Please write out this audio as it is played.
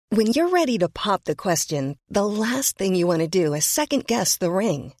When you're ready to pop the question, the last thing you want to do is second-guess the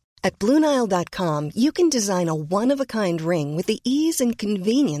ring. At BlueNile.com, you can design a one-of-a-kind ring with the ease and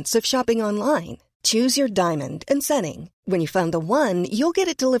convenience of shopping online. Choose your diamond and setting. When you find the one, you'll get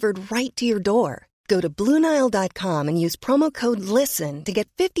it delivered right to your door. Go to BlueNile.com and use promo code LISTEN to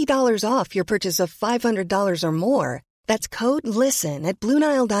get $50 off your purchase of $500 or more. That's code LISTEN at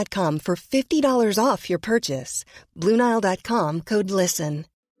BlueNile.com for $50 off your purchase. BlueNile.com, code LISTEN.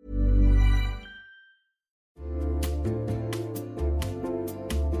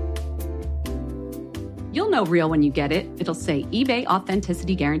 You'll know real when you get it. It'll say eBay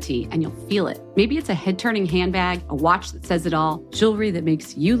Authenticity Guarantee, and you'll feel it. Maybe it's a head-turning handbag, a watch that says it all, jewelry that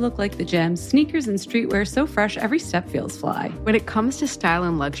makes you look like the gem, sneakers and streetwear so fresh every step feels fly. When it comes to style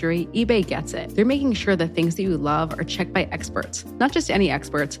and luxury, eBay gets it. They're making sure the things that you love are checked by experts. Not just any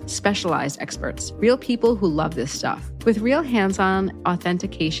experts, specialized experts. Real people who love this stuff. With real hands-on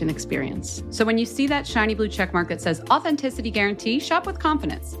authentication experience. So when you see that shiny blue checkmark that says Authenticity Guarantee, shop with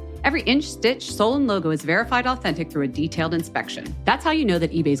confidence. Every inch, stitch, sole, and logo is verified authentic through a detailed inspection. That's how you know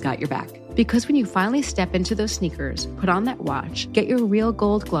that eBay's got your back. Because when you finally step into those sneakers, put on that watch, get your real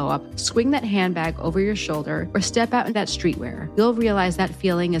gold glow up, swing that handbag over your shoulder, or step out in that streetwear, you'll realize that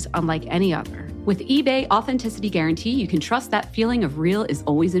feeling is unlike any other. With eBay Authenticity Guarantee, you can trust that feeling of real is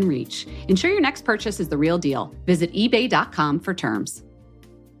always in reach. Ensure your next purchase is the real deal. Visit eBay.com for terms.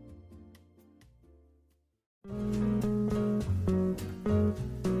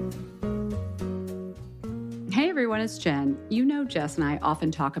 Hey everyone, it's Jen. You know Jess and I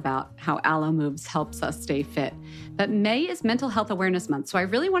often talk about how Alo Moves helps us stay fit. But May is Mental Health Awareness Month, so I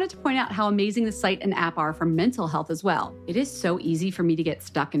really wanted to point out how amazing the site and app are for mental health as well. It is so easy for me to get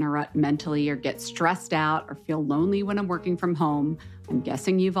stuck in a rut mentally or get stressed out or feel lonely when I'm working from home. I'm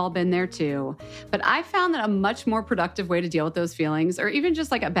guessing you've all been there too. But I found that a much more productive way to deal with those feelings, or even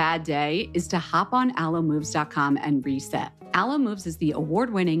just like a bad day, is to hop on AloMoves.com and reset. Alo Moves is the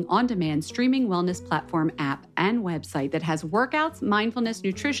award-winning, on-demand streaming wellness platform, app, and website that has workouts, mindfulness,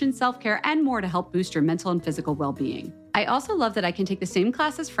 nutrition, self-care, and more to help boost your mental and physical well-being. I also love that I can take the same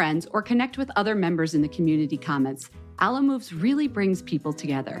class as friends or connect with other members in the community comments. Alo Moves really brings people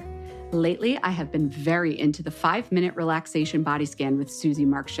together. Lately, I have been very into the 5-minute relaxation body scan with Susie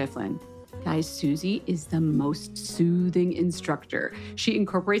Mark Schifflin. Guys, Susie is the most soothing instructor. She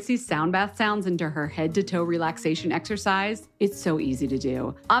incorporates these sound bath sounds into her head-to-toe relaxation exercise. It's so easy to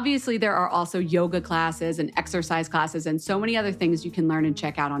do. Obviously, there are also yoga classes and exercise classes and so many other things you can learn and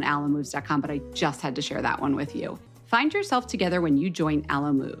check out on AloMoves.com, but I just had to share that one with you. Find yourself together when you join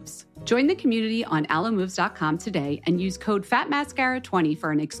Alo Moves. Join the community on AloMoves.com today and use code FATMASCARA20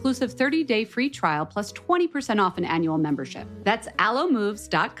 for an exclusive 30-day free trial plus 20% off an annual membership. That's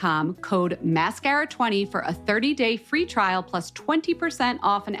AloMoves.com, code MASCARA20 for a 30-day free trial plus 20%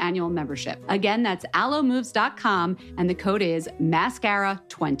 off an annual membership. Again, that's AloMoves.com and the code is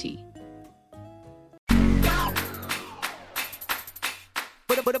MASCARA20.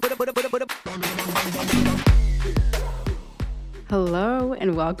 Hello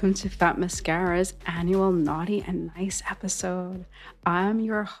and welcome to Fat Mascara's annual Naughty and Nice episode. I'm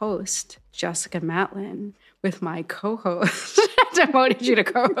your host, Jessica Matlin, with my co-host. I demoted you to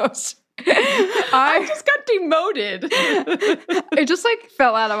co-host. I just got demoted. It just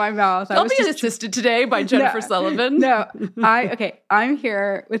fell out of my mouth. I'll be assisted today by Jennifer Sullivan. I'm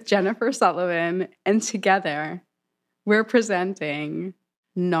here with Jennifer Sullivan, and together we're presenting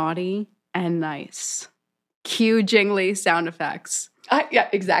Naughty and Nice. Cue jingly sound effects. Yeah,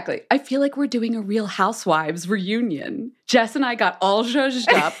 exactly. I feel like we're doing a Real Housewives reunion. Jess and I got all zhuzhed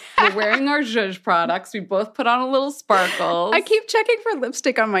up. We're wearing our zhuzh products. We both put on a little sparkles. I keep checking for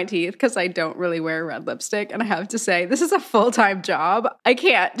lipstick on my teeth because I don't really wear red lipstick. And I have to say, this is a full-time job. I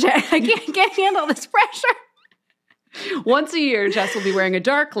can't handle this pressure. Once a year, Jess will be wearing a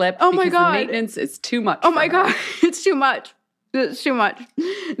dark lip. Oh my God. The maintenance is too much. Oh my God. It's too much. It's too much.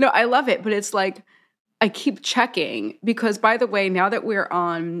 No, I love it, but it's like, I keep checking because, by the way, now that we're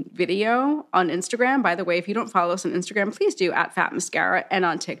on video on Instagram, by the way, if you don't follow us on Instagram, please do at Fat Mascara, and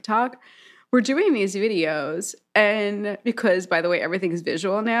on TikTok. We're doing these videos, and because, by the way, everything's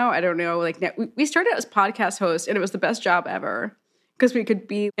visual now. I don't know, we started as podcast hosts, and it was the best job ever because we could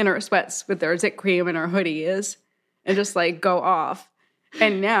be in our sweats with our zit cream and our hoodies and just go off.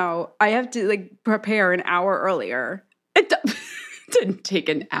 And now I have to prepare an hour earlier. Didn't take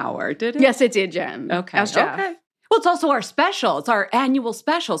an hour, did it? Yes, it did, Jen. Okay. Ask Jeff. Okay. Well, it's also our special. It's our annual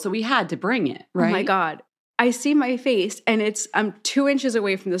special, so we had to bring it, right? Oh my God. I see my face, and I'm 2 inches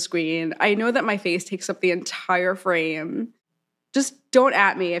away from the screen. I know that my face takes up the entire frame. Just don't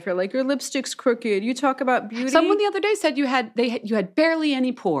at me if you're like, your lipstick's crooked. You talk about beauty. Someone the other day said you had barely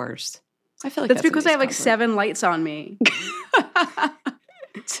any pores. I feel like that's because I have like 7 lights on me.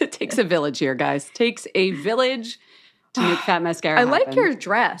 It takes a village here, guys. Takes a village to make Fat Mascara I happen. like your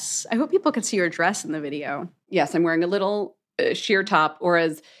dress. I hope people can see your dress in the video. Yes, I'm wearing a little sheer top, or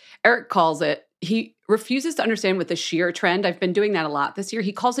as Eric calls it, he refuses to understand what the sheer trend. I've been doing that a lot this year.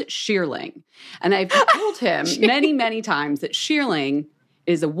 He calls it shearling. And I've told him many, many times that shearling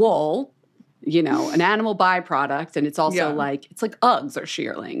is a wool, an animal byproduct. And it's also it's like Uggs are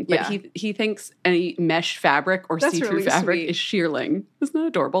shearling. But he thinks any mesh fabric or see-through really fabric sweet. is shearling. Isn't that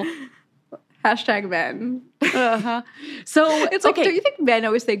adorable? Hashtag men. Uh-huh. So It's like, do you think men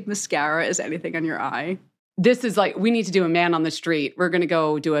always think mascara is anything on your eye? This is like, we need to do a man on the street. We're going to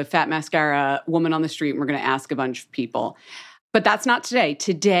go do a Fat Mascara woman on the street, and we're going to ask a bunch of people. But that's not today.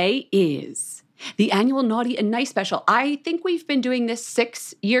 Today is the annual Naughty and Nice special. I think we've been doing this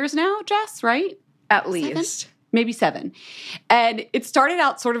 6 years now, Jess, right? At least. Maybe 7. And it started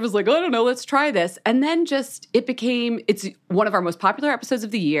out sort of as like, I don't know, let's try this. And then it's one of our most popular episodes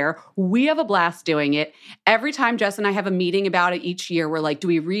of the year. We have a blast doing it. Every time Jess and I have a meeting about it each year, we're like, do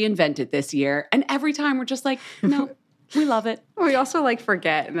we reinvent it this year? And every time we're just like, no, we love it. We also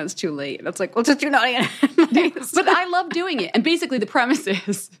forget and it's too late. And it's like, well, just do Naughty and Nice. But I love doing it. And basically the premise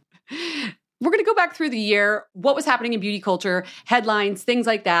is we're going to go back through the year, what was happening in beauty culture, headlines, things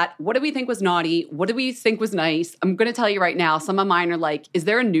like that. What did we think was naughty? What did we think was nice? I'm going to tell you right now, some of mine are like, is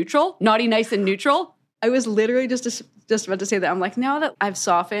there a neutral? Naughty, nice, and neutral? I was literally just about to say that. I'm like, now that I've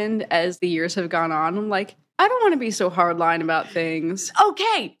softened as the years have gone on, I'm like, I don't want to be so hardline about things.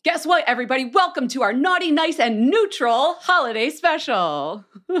 Okay, guess what, everybody? Welcome to our Naughty, Nice, and Neutral holiday special.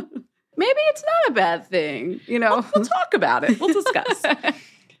 Maybe it's not a bad thing, We'll talk about it. We'll discuss.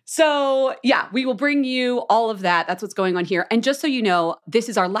 So, we will bring you all of that. That's what's going on here. And just so you know, this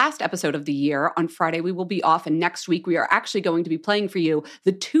is our last episode of the year. On Friday, we will be off. And next week, we are actually going to be playing for you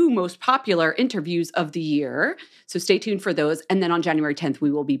the 2 most popular interviews of the year. So stay tuned for those. And then on January 10th, we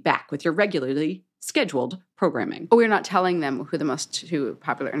will be back with your regularly scheduled programming. We're not telling them who the most 2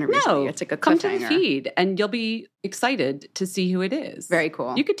 popular interviews will be. It's like a come to the cliffhanger. feed and you'll be excited to see who it is. Very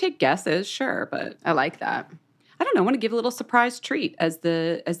cool. You could take guesses, sure, but I like that. I don't know. I want to give a little surprise treat as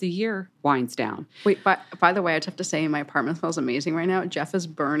the year winds down. Wait, by the way, I just have to say my apartment smells amazing right now. Jeff is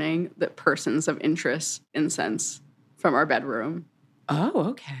burning the persons of interest incense from our bedroom. Oh,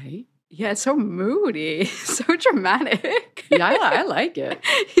 okay. Yeah, it's so moody, so dramatic. Yeah, I like it.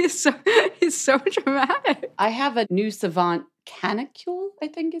 He's so dramatic. I have a new Savant Canicule, I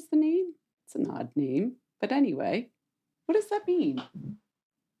think is the name. It's an odd name. But anyway, what does that mean?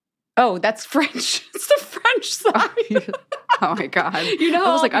 Oh, that's French. It's the French side. Oh my God.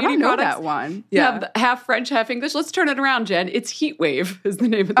 I was like, I don't know that one. Yeah. You have half French, half English. Let's turn it around, Jen. It's Heat Wave is the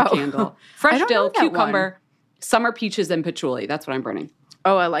name of the candle. Fresh dill, cucumber, summer peaches, and patchouli. That's what I'm burning.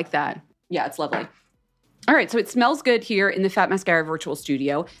 Oh, I like that. Yeah, it's lovely. All right, so it smells good here in the Fat Mascara virtual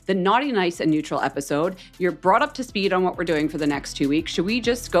studio. The Naughty, Nice, and Neutral episode. You're brought up to speed on what we're doing for the next 2 weeks. Should we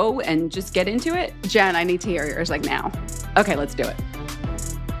just go and just get into it? Jen, I need to hear yours now. Okay, let's do it.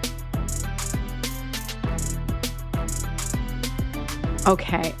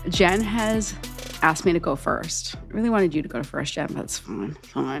 Okay, Jen has asked me to go first. I really wanted you to go first, Jen, but it's fine.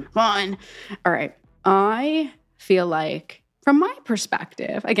 All right. I feel like, from my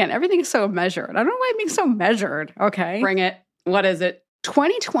perspective, again, everything is so measured. I don't know why I'm being so measured, okay? Bring it. What is it?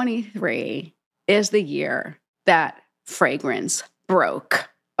 2023 is the year that fragrance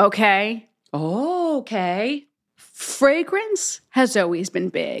broke, okay? Oh, okay. Fragrance has always been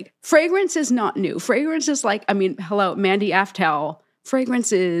big. Fragrance is not new. Fragrance is hello, Mandy Aftel.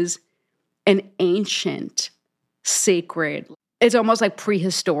 Fragrance is an ancient, sacred, it's almost like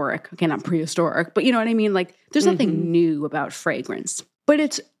prehistoric. Okay, not prehistoric, but you know what I mean? Like, there's nothing new about fragrance. But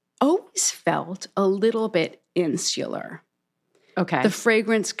it's always felt a little bit insular. Okay. The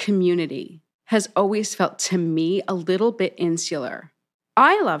fragrance community has always felt, to me, a little bit insular.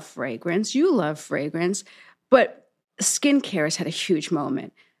 I love fragrance. You love fragrance. But skincare has had a huge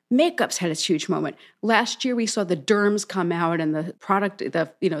moment. Makeup's had a huge moment. Last year, we saw the derms come out and the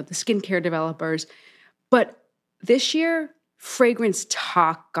skincare developers. But this year, fragrance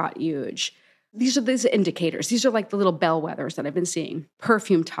talk got huge. These are indicators. These are like the little bellwethers that I've been seeing.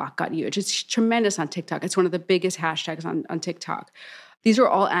 Perfume talk got huge. It's tremendous on TikTok. It's one of the biggest hashtags on TikTok. These are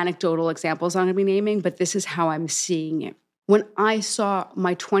all anecdotal examples I'm going to be naming, but this is how I'm seeing it. When I saw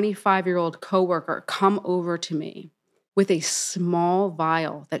my 25-year-old coworker come over to me with a small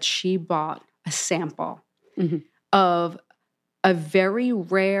vial that she bought, a sample of a very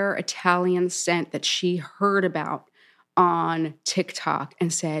rare Italian scent that she heard about on TikTok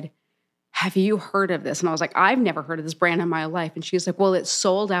and said, have you heard of this? And I was like, I've never heard of this brand in my life. And she was like, well, it's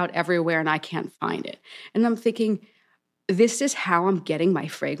sold out everywhere and I can't find it. And I'm thinking, this is how I'm getting my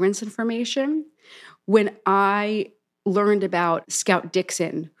fragrance information. When I learned about Scout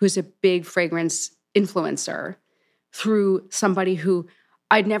Dixon, who's a big fragrance influencer, through somebody who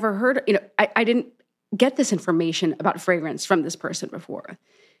I'd never heard, I didn't get this information about fragrance from this person before.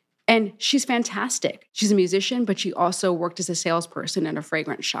 And she's fantastic. She's a musician, but she also worked as a salesperson in a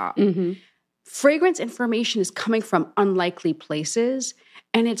fragrance shop. Mm-hmm. Fragrance information is coming from unlikely places,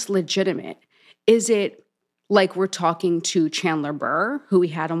 and it's legitimate. Is it like we're talking to Chandler Burr, who we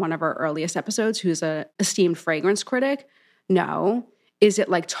had on one of our earliest episodes, who's an esteemed fragrance critic? No. Is it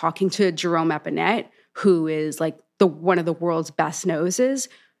like talking to Jerome Epinette, who is like one of the world's best noses?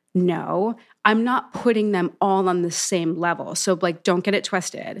 No. I'm not putting them all on the same level. So like, don't get it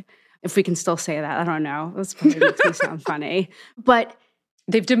twisted. If we can still say that, I don't know. This probably makes me sound funny. But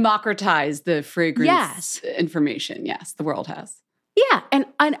they've democratized the fragrance information. Yes, the world has. Yeah, and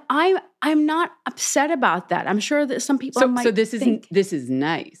I'm not upset about that. I'm sure that some people might So this is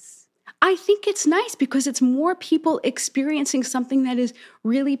nice. I think it's nice because it's more people experiencing something that is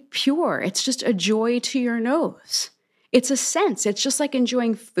really pure. It's just a joy to your nose. It's a sense. It's just like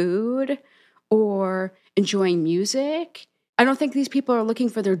enjoying food or enjoying music. I don't think these people are looking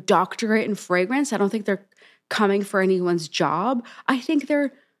for their doctorate in fragrance. I don't think they're coming for anyone's job. I think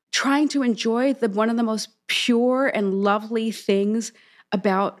they're trying to enjoy one of the most pure and lovely things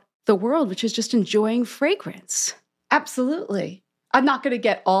about the world, which is just enjoying fragrance. Absolutely. I'm not going to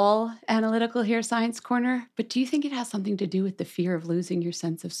get all analytical here, Science Corner, but do you think it has something to do with the fear of losing your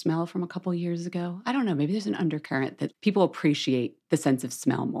sense of smell from a couple years ago? I don't know. Maybe there's an undercurrent that people appreciate the sense of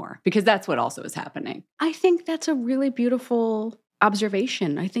smell more because that's what also is happening. I think that's a really beautiful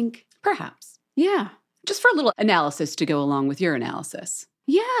observation. I think perhaps. Yeah. Just for a little analysis to go along with your analysis.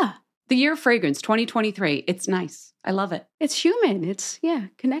 Yeah. The year of fragrance, 2023. It's nice. I love it. It's human. It's,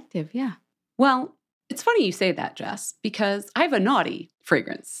 connective. Yeah. Well, it's funny you say that, Jess, because I have a naughty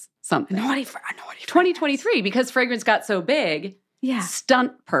fragrance. Something. A naughty 2023, because fragrance got so big. Yeah.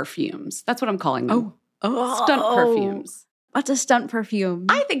 Stunt perfumes. That's what I'm calling them. Oh. Stunt perfumes. What's a stunt perfume?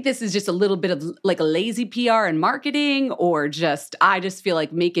 I think this is just a little bit of like a lazy PR and marketing, or I just feel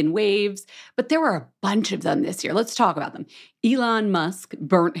like making waves. But there were a bunch of them this year. Let's talk about them. Elon Musk,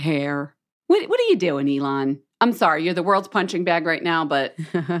 burnt hair. What are you doing, Elon? I'm sorry, you're the world's punching bag right now, but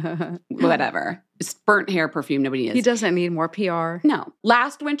whatever. It's burnt hair perfume. Nobody needs. He doesn't need more PR. No.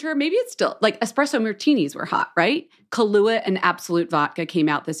 Last winter, maybe it's still, like espresso martinis were hot, right? Kahlua and Absolute Vodka came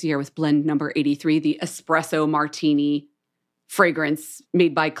out this year with blend number 83, the espresso martini fragrance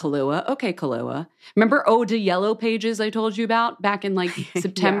made by Kahlua. Okay, Kahlua. Remember Eau de Yellow Pages I told you about back in like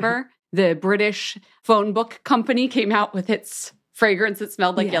September? The British phone book company came out with its fragrance that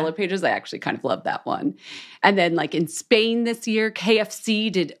smelled like Yellow Pages. I actually kind of love that one. And then like in Spain this year,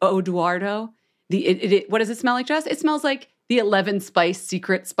 KFC did Eduardo. What does it smell like, Jess? It smells like the 11 spice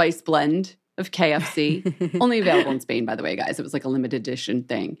secret spice blend of KFC. Only available in Spain, by the way, guys. It was like a limited edition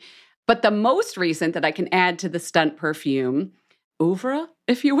thing. But the most recent that I can add to the stunt perfume, oeuvre,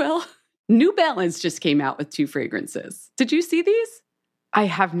 if you will, New Balance just came out with 2 fragrances. Did you see these? I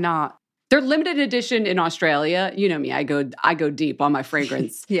have not. They're limited edition in Australia. You know me, I go deep on my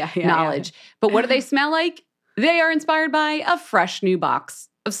fragrance knowledge. Yeah. But what do they smell like? They are inspired by a fresh new box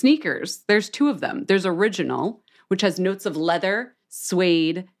of sneakers. There's 2 of them. There's Original, which has notes of leather,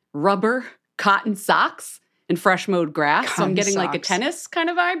 suede, rubber, cotton socks, and fresh mowed grass. So I'm getting like a tennis kind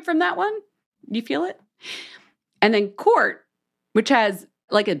of vibe from that one. You feel it? And then Court, which has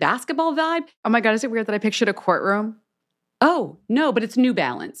like a basketball vibe. Oh my God, is it weird that I pictured a courtroom? Oh, no, but it's New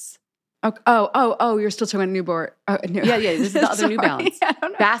Balance. Oh, you're still talking about Newport. Yeah, this is the other New Balance.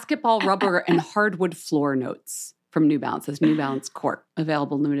 Basketball rubber and hardwood floor notes from New Balance. It's New Balance Court,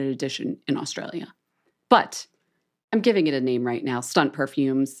 available limited edition in Australia. But I'm giving it a name right now, Stunt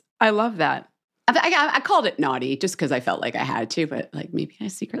Perfumes. I love that. I called it naughty just because I felt like I had to, but like maybe I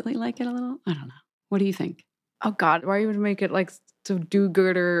secretly like it a little. I don't know. What do you think? Oh God, why would you make it like to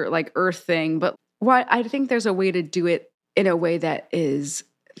do-gooder, like earth thing? But why? I think there's a way to do it in a way that is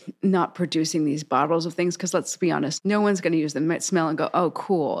not producing these bottles of things, because let's be honest, no one's going to use them, might smell and go, oh,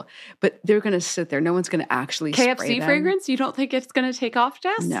 cool. But they're going to sit there. No one's going to actually spray them. KFC fragrance? You don't think it's going to take off,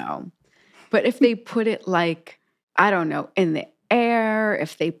 Jess? No. But if they put it like, I don't know, in the air,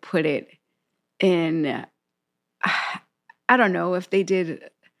 if they put it in, I don't know, if they did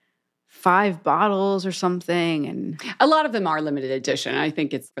 5 bottles or something. And a lot of them are limited edition. I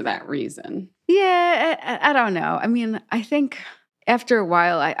think it's for that reason. Yeah, I don't know. I mean, I think after a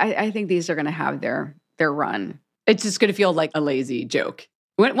while, I think these are going to have their run. It's just going to feel like a lazy joke.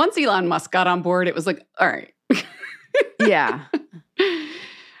 Once Elon Musk got on board, it was like, all right. Yeah.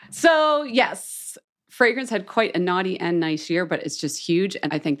 So yes, fragrance had quite a naughty and nice year, but it's just huge.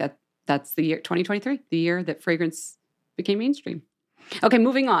 And I think that that's the year 2023, the year that fragrance became mainstream. Okay,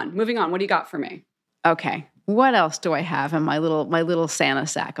 moving on. What do you got for me? Okay. What else do I have in my little Santa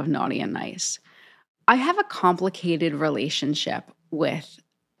sack of naughty and nice? I have a complicated relationship with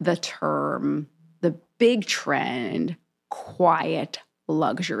the term, the big trend, quiet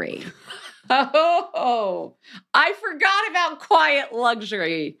luxury. Oh, I forgot about quiet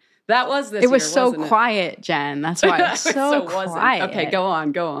luxury. That was this year, It was so wasn't it? quiet, Jen. That's why it was so quiet. Okay, go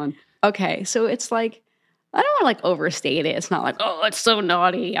on. Okay, so it's like, I don't want to like overstate it. It's not like, oh, it's so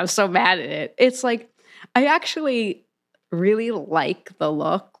naughty, I'm so mad at it. It's like, I actually really like the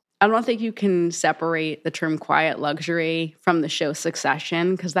look. I don't think you can separate the term quiet luxury from the show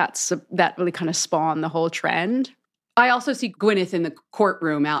Succession, because that really kind of spawned the whole trend. I also see Gwyneth in the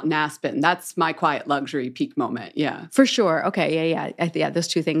courtroom out in Aspen. That's my quiet luxury peak moment. Yeah. For sure. Okay, yeah. Those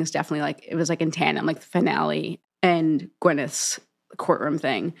two things definitely, like, it was like in tandem, like the finale and Gwyneth's courtroom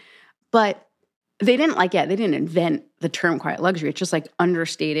thing. But they didn't invent the term quiet luxury. It's just like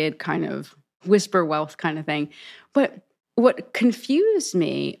understated kind of whisper wealth kind of thing. But what confused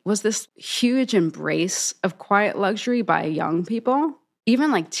me was this huge embrace of quiet luxury by young people,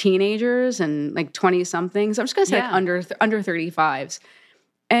 even like teenagers and like 20-somethings. I'm just going to say like under 35s.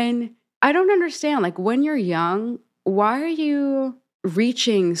 And I don't understand, like, when you're young, why are you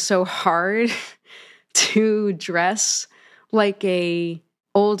reaching so hard to dress like a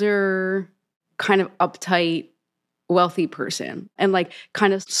older, kind of uptight, wealthy person and like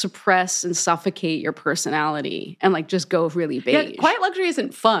kind of suppress and suffocate your personality and like just go really beige? Yeah, quiet luxury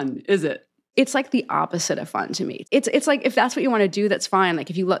isn't fun, is it? It's like the opposite of fun to me. It's like, if that's what you want to do, that's fine. Like,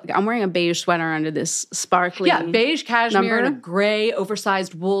 if you look, I'm wearing a beige sweater under this sparkly, beige cashmere number. and a gray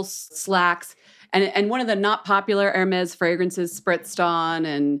oversized wool slacks, and one of the not popular Hermes fragrances spritzed on.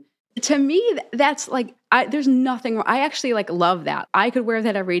 And to me, that's like, there's nothing wrong. I actually like love that. I could wear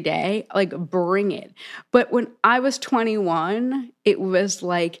that every day, like, bring it. But when I was 21, it was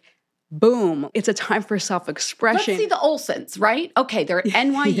like, boom, it's a time for self-expression. Let's see the Olsens, right? Okay, they're at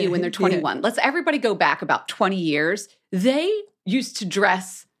NYU when they're 21. Let's everybody go back about 20 years. They used to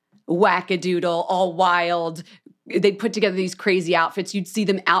dress wackadoodle, all wild. They'd put together these crazy outfits. You'd see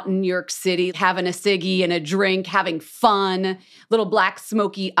them out in New York City having a ciggy and a drink, having fun, little black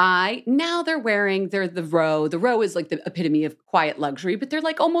smoky eye. Now they're the row. The row is like the epitome of quiet luxury, but they're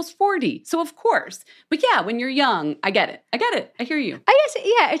like almost 40. So of course. But yeah, when you're young, I get it. I hear you.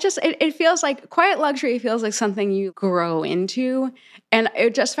 I guess, yeah, it feels like quiet luxury feels like something you grow into. And I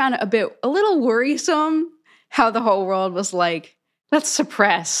just found it a little worrisome how the whole world was like, let's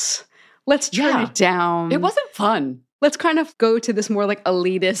suppress. Let's turn it down. It wasn't fun. Let's kind of go to this more like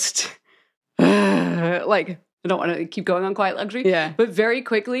elitist, like, I don't want to keep going on quiet luxury. Yeah. But very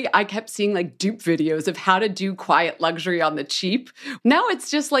quickly, I kept seeing like dupe videos of how to do quiet luxury on the cheap. Now it's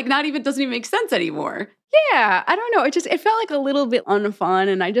just like doesn't even make sense anymore. Yeah. I don't know. It felt like a little bit unfun.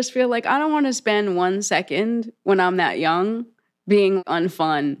 And I just feel like I don't want to spend 1 second when I'm that young being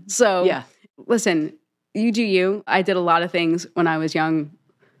unfun. So yeah. Listen, you do you. I did a lot of things when I was young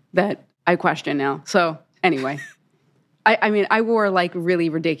that I question now. So anyway, I mean, I wore like really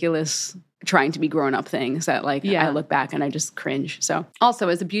ridiculous trying to be grown up things that like, I look back and I just cringe. So also,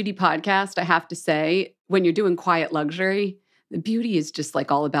 as a beauty podcast, I have to say, when you're doing quiet luxury, the beauty is just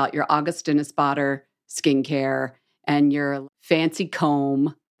like all about your Augustina Spotter skincare and your fancy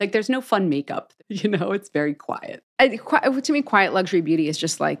comb. Like, there's no fun makeup, it's very quiet. To me, quiet luxury beauty is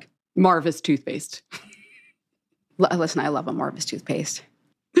just like Marvis toothpaste. Listen, I love a Marvis toothpaste.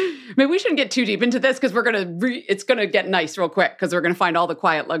 Maybe we shouldn't get too deep into this because it's going to get nice real quick because we're going to find all the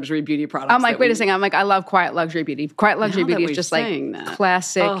quiet luxury beauty products. I'm like, wait a second. I'm like, I love quiet luxury beauty. Quiet luxury beauty is just like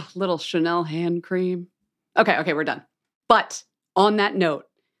classic. Oh, little Chanel hand cream. Okay, we're done. But on that note,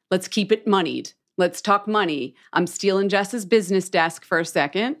 let's keep it moneyed. Let's talk money. I'm stealing Jess's business desk for a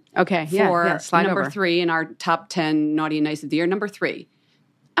second. Okay, for slide number over. 3 in our top 10 naughty and nice of the year. Number 3,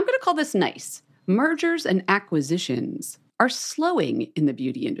 I'm going to call this nice. Mergers and acquisitions are slowing in the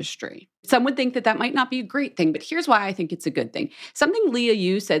beauty industry. Some would think that might not be a great thing, but here's why I think it's a good thing. Something Leah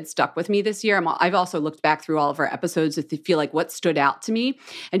Yu said stuck with me this year. I've also looked back through all of our episodes to feel like what stood out to me.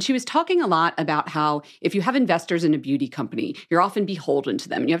 And she was talking a lot about how if you have investors in a beauty company, you're often beholden to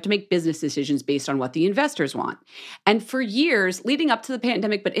them. And you have to make business decisions based on what the investors want. And for years, leading up to the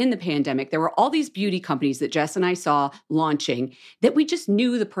pandemic, but in the pandemic, there were all these beauty companies that Jess and I saw launching that we just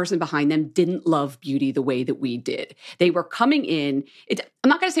knew the person behind them didn't love beauty the way that we did. They were coming in. I'm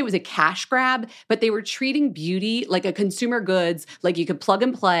not going to say it was a cash cash grab, but they were treating beauty like a consumer goods, like you could plug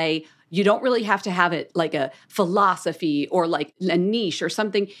and play. You don't really have to have it like a philosophy or like a niche or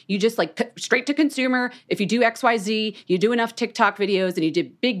something. You just like straight to consumer. If you do XYZ, you do enough TikTok videos and you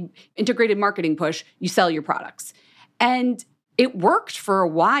did big integrated marketing push, you sell your products. And it worked for a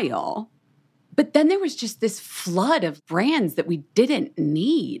while, but then there was just this flood of brands that we didn't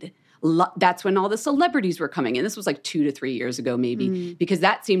need. That's when all the celebrities were coming in. This was like 2 to 3 years ago maybe, because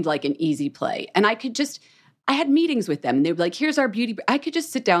that seemed like an easy play. And I had meetings with them and they were like, here's our beauty. I could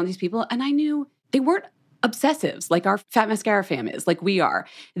just sit down with these people and I knew they weren't obsessives like our Fat Mascara fam is, like we are.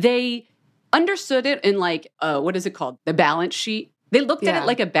 They understood it in like, what is it called? The balance sheet. They looked at it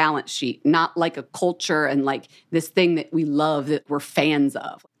like a balance sheet, not like a culture and like this thing that we love that we're fans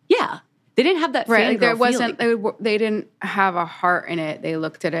of. Yeah. They didn't have that right. There wasn't. feeling. They didn't have a heart in it. They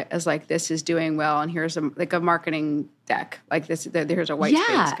looked at it as like, this is doing well, and here's a marketing deck. Like this, here's a white space.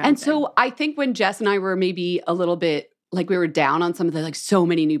 Yeah, and so I think when Jess and I were maybe a little bit like we were down on some of the like so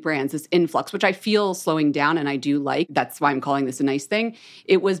many new brands, this influx, which I feel slowing down, and I do like. That's why I'm calling this a nice thing.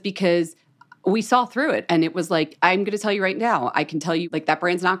 It was because we saw through it, and it was like, I'm going to tell you right now, I can tell you like that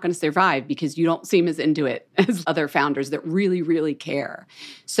brand's not going to survive because you don't seem as into it as other founders that really, really care.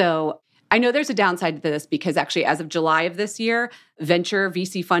 So I know there's a downside to this because actually as of July of this year, venture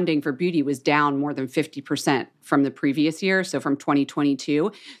VC funding for beauty was down more than 50% from the previous year, so from 2022.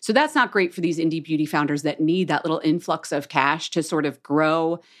 So that's not great for these indie beauty founders that need that little influx of cash to sort of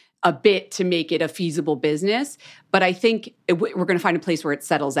grow a bit to make it a feasible business. But I think we're going to find a place where it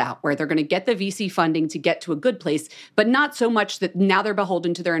settles out, where they're going to get the VC funding to get to a good place, but not so much that now they're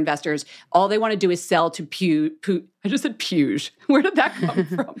beholden to their investors. All they want to do is sell to I just said Puge. Where did that come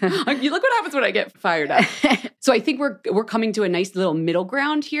from? You look what happens when I get fired up. So I think we're coming to a nice little middle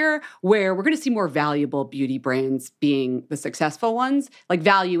ground here where we're going to see more valuable beauty brands being the successful ones, like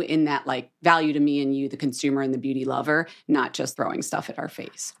value in that, like value to me and you, the consumer and the beauty lover, not just throwing stuff at our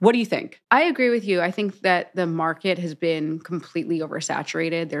face. What do you think? I agree with you. I think that the market has been completely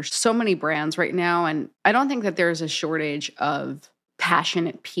oversaturated. There's so many brands right now, and I don't think that there's a shortage of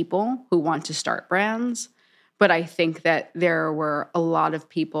passionate people who want to start brands. But I think that there were a lot of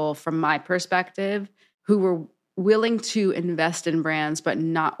people, from my perspective, who were willing to invest in brands, but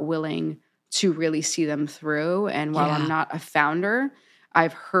not willing to really see them through. And while I'm not a founder,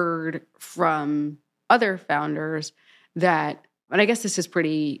 I've heard from other founders that, and I guess this is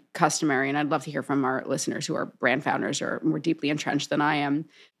pretty customary, and I'd love to hear from our listeners who are brand founders or more deeply entrenched than I am.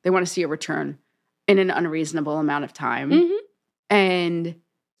 They want to see a return in an unreasonable amount of time. Mm-hmm. And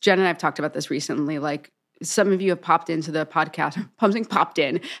Jen and I have talked about this recently, like, some of you have popped into the podcast, popped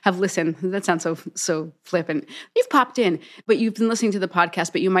in, have listened. That sounds so flippant. You've popped in, but you've been listening to the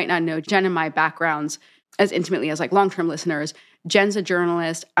podcast, but you might not know Jen and my backgrounds as intimately as like long-term listeners. Jen's a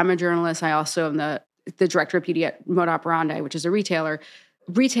journalist. I'm a journalist. I also am the director of beauty at Moda Operandi, which is a retailer.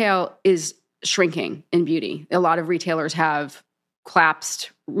 Retail is shrinking in beauty. A lot of retailers have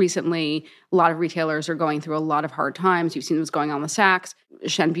collapsed recently. A lot of retailers are going through a lot of hard times. You've seen what's going on with Saks.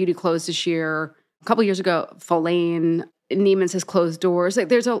 Shen Beauty closed this year. A couple years ago, Faulane, Neiman's has closed doors. Like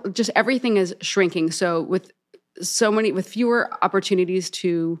just everything is shrinking. So with fewer opportunities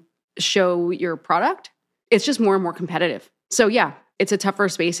to show your product, it's just more and more competitive. So yeah, it's a tougher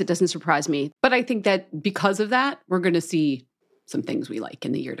space. It doesn't surprise me. But I think that because of that, we're going to see some things we like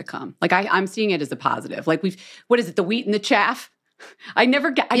in the year to come. Like I'm seeing it as a positive. Like what is it? The wheat and the chaff. I can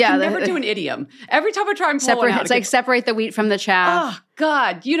never do an idiom. Every time I try and pull one out. It's like separate the wheat from the chaff. Oh,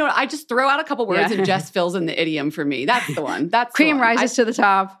 God. I just throw out a couple words and Jess fills in the idiom for me. That's the one. That's cream rises to the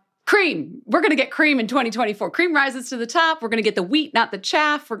top. Cream. We're going to get cream in 2024. Cream rises to the top. We're going to get the wheat, not the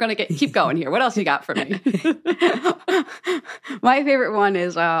chaff. We're going to keep going here. What else you got for me? My favorite one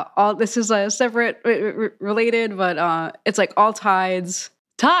is this is a separate related, but it's like all tides.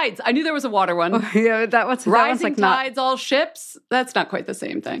 Tides. I knew there was a water one. Oh, yeah, Rising like tides, all ships. That's not quite the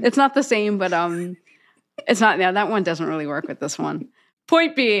same thing. It's not the same, but it's not. Yeah, that one doesn't really work with this one.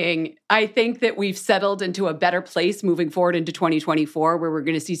 Point being, I think that we've settled into a better place moving forward into 2024, where we're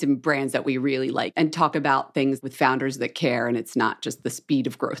going to see some brands that we really like and talk about things with founders that care, and it's not just the speed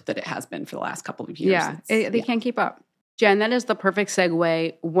of growth that it has been for the last couple of years. Yeah, they can't keep up. Jen, that is the perfect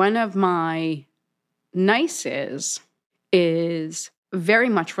segue. One of my nices is very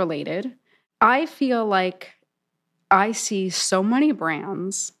much related. I feel like I see so many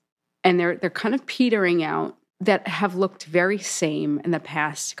brands, and they're kind of petering out, that have looked very same in the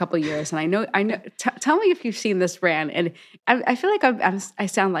past couple of years. And I know. Tell me if you've seen this brand. And I feel like I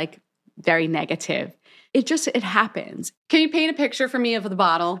sound like very negative. It happens. Can you paint a picture for me of the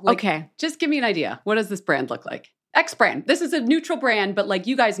bottle? Okay. Just give me an idea. What does this brand look like? X brand. This is a neutral brand, but like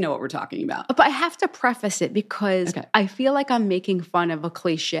you guys know what we're talking about. But I have to preface it because Okay. I feel like I'm making fun of a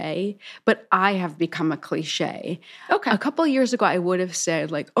cliche, but I have become a cliche. Okay. A couple of years ago, I would have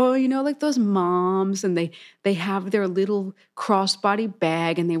said like, oh, you know, like those moms and they have their little crossbody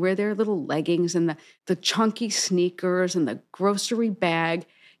bag and they wear their little leggings and the chunky sneakers and the grocery bag.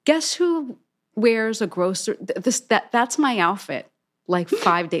 Guess who wears a grocery? That's my outfit like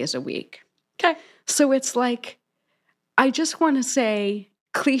 5 days a week. Okay. So it's like, I just want to say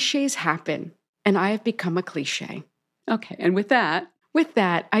cliches happen, and I have become a cliche. Okay. And with that,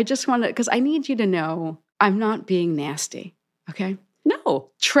 I just want to, because I need you to know I'm not being nasty, okay?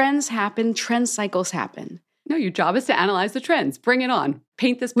 no. Trends happen, trend cycles happen. No, your job is to analyze the trends. Bring it on.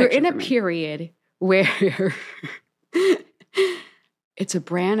 Paint this We're picture in a for me. period where it's a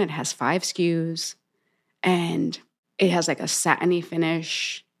brand that has 5 SKUs, and it has like a satiny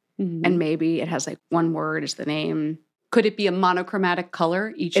finish, Mhm. and maybe it has like one word is the name. Could it be a monochromatic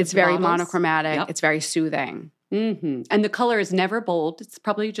color? It's very monochromatic. Yep. It's very soothing. Mm-hmm. And the color is never bold. It's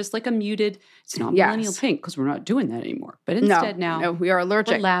probably just like a muted, it's not millennial Yes. pink because we're not doing that anymore. But instead now, No, we are we're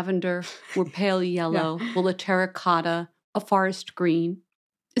allergic. lavender, we're pale yellow, we're a terracotta, a forest green.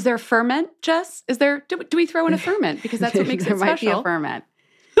 Is there a ferment, Jess? Do we throw in a ferment? Because that's what makes there it might be special. a ferment.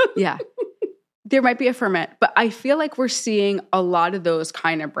 Yeah. There might be a ferment. But I feel like we're seeing a lot of those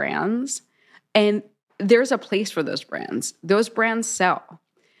kind of brands. And there's a place for those brands. Those brands sell.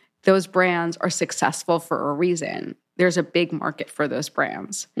 Those brands are successful for a reason. There's a big market for those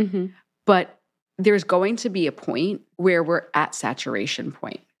brands. Mm-hmm. But there's going to be a point where we're at saturation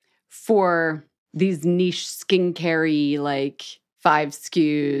point. For these niche skincare like 5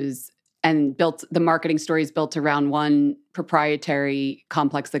 SKUs and the marketing story is built around one proprietary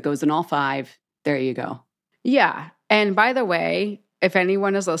complex that goes in all 5. There you go. Yeah. And by the way, if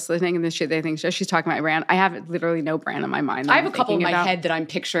anyone is listening and they think she's talking about brand, I have literally no brand in my mind. I have a couple in my head that I'm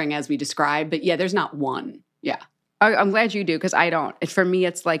picturing as we describe, but yeah, there's not one. Yeah. I'm glad you do because I don't. For me,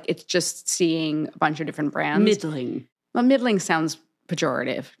 it's like it's just seeing a bunch of different brands. Middling. Well, middling sounds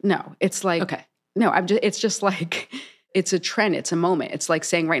pejorative. No, it's like Okay. No, it's just like it's a trend. It's a moment. It's like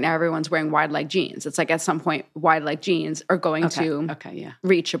saying right now everyone's wearing wide leg jeans. It's like at some point wide leg jeans are going to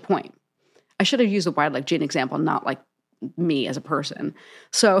reach a point. I should have used a wide leg jean example, not like me as a person.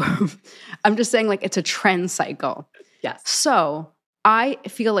 So I'm just saying like it's a trend cycle. Yes. So I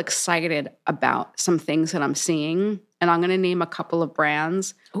feel excited about some things that I'm seeing, and I'm going to name a couple of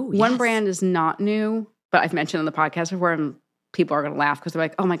brands. Ooh, One yes. brand is not new, but I've mentioned on the podcast before, and people are going to laugh because they're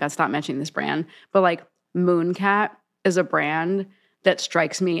like, oh my God, stop mentioning this brand. But like Mooncat is a brand that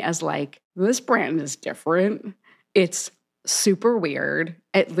strikes me as like, this brand is different. It's super weird.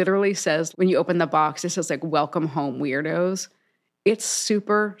 It literally says, when you open the box, it says like, welcome home weirdos. It's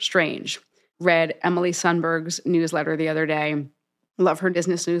super strange. Read Emily Sundberg's newsletter the other day. Love her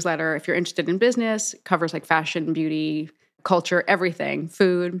business newsletter. If you're interested in business, it covers like fashion, beauty, culture, everything,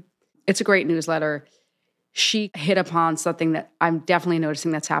 food. It's a great newsletter. She hit upon something that I'm definitely noticing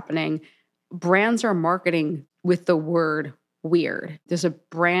that's happening. Brands are marketing with the word weird. There's a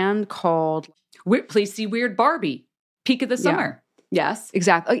brand called... Please see Weird Barbie. Peak of the summer. Yes.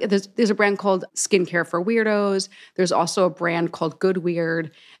 Exactly. There's a brand called Skincare for Weirdos. There's also a brand called Good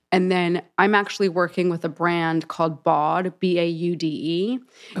Weird. And then I'm actually working with a brand called Baude, Baude.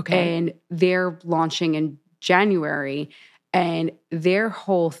 Okay. And they're launching in January. And their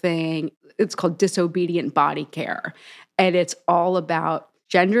whole thing, it's called Disobedient Body Care. And it's all about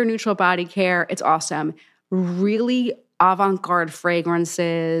gender-neutral body care. It's awesome. Really avant-garde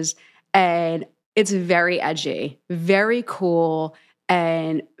fragrances. And it's very edgy, very cool,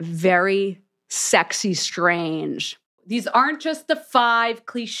 and very sexy strange. These aren't just the 5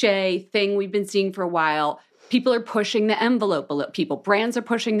 cliche thing we've been seeing for a while. People are pushing the envelope. Brands are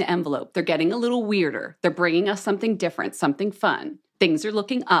pushing the envelope. They're getting a little weirder. They're bringing us something different, something fun. Things are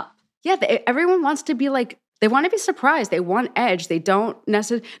looking up. Yeah, everyone wants to be like, they want to be surprised. They want edge. They don't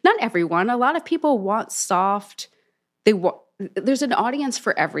necessarily, not everyone. A lot of people want soft. There's an audience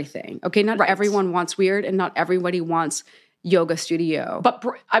for everything. Okay, not everyone wants weird and not everybody wants yoga studio.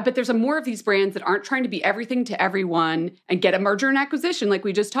 But there's more of these brands that aren't trying to be everything to everyone and get a merger and acquisition like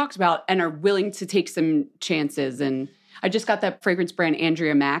we just talked about and are willing to take some chances. And I just got that fragrance brand,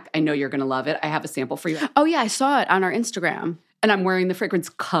 Andrea Mack. I know you're going to love it. I have a sample for you. Oh, yeah, I saw it on our Instagram. And I'm wearing the fragrance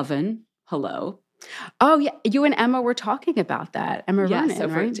Coven. Hello. Oh, yeah. You and Emma were talking about that. Emma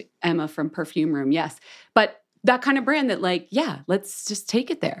Ronan, right? Emma from Perfume Room, yes. But that kind of brand that like, yeah, let's just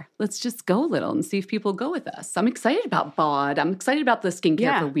take it there. Let's just go a little and see if people go with us. I'm excited about Baude. I'm excited about the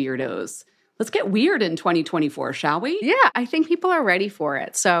skincare for weirdos. Let's get weird in 2024, shall we? Yeah, I think people are ready for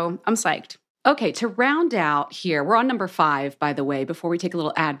it. So I'm psyched. Okay, to round out here, we're on number 5, by the way, before we take a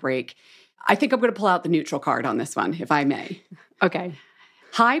little ad break. I think I'm going to pull out the neutral card on this one, if I may. Okay.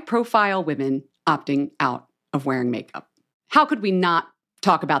 High-profile women opting out of wearing makeup. How could we not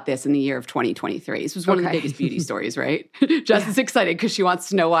talk about this in the year of 2023? This was one of the biggest beauty stories, right? Jess is excited because she wants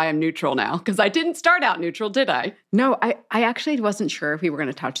to know why I'm neutral now, because I didn't start out neutral, did I? No, I actually wasn't sure if we were going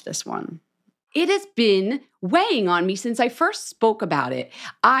to touch this one. It has been weighing on me since I first spoke about it.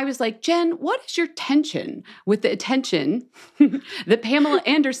 I was like, Jen, what is your tension with the attention that Pamela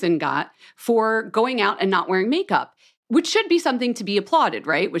Anderson got for going out and not wearing makeup? Which should be something to be applauded,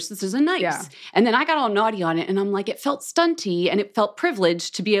 right? Which this is a nice. Yeah. And then I got all naughty on it and I'm like, it felt stunty and it felt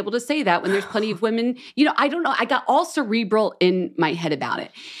privileged to be able to say that when there's plenty of women, I don't know. I got all cerebral in my head about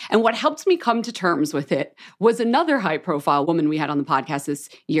it. And what helped me come to terms with it was another high profile woman we had on the podcast this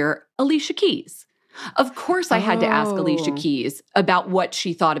year, Alicia Keys. Of course, I had to ask Alicia Keys about what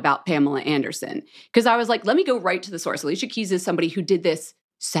she thought about Pamela Anderson. Because I was like, let me go right to the source. Alicia Keys is somebody who did this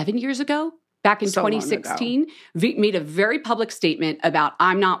 7 years ago. Back in 2016, made a very public statement about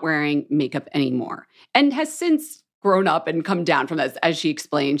I'm not wearing makeup anymore and has since grown up and come down from that, as she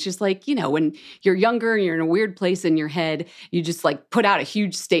explained. She's like, when you're younger and you're in a weird place in your head, you just like put out a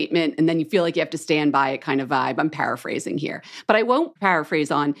huge statement and then you feel like you have to stand by it kind of vibe. I'm paraphrasing here, but I won't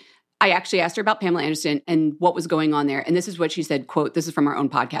paraphrase on. I actually asked her about Pamela Anderson and what was going on there. And this is what she said, quote, this is from our own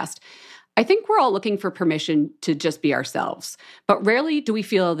podcast. I think we're all looking for permission to just be ourselves, but rarely do we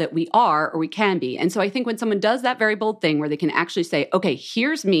feel that we are or we can be. And so I think when someone does that very bold thing where they can actually say, okay,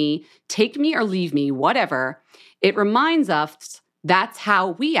 here's me, take me or leave me, whatever, it reminds us that's how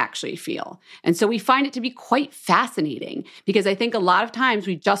we actually feel. And so we find it to be quite fascinating because I think a lot of times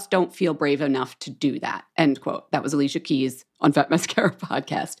we just don't feel brave enough to do that. End quote. That was Alicia Keys on Vet Mascara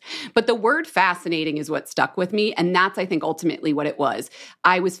podcast. But the word fascinating is what stuck with me. And that's, I think, ultimately what it was.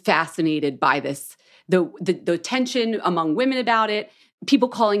 I was fascinated by this, the tension among women about it, people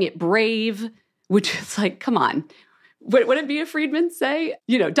calling it brave, which is like, come on. What did Mia Friedman say?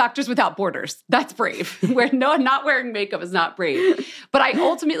 Doctors Without Borders. That's brave. Not wearing makeup is not brave. But I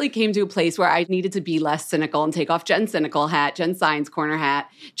ultimately came to a place where I needed to be less cynical and take off Jen's cynical hat, Jen's science corner hat.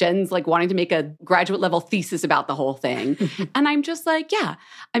 Jen's like wanting to make a graduate level thesis about the whole thing. And I'm just like, yeah,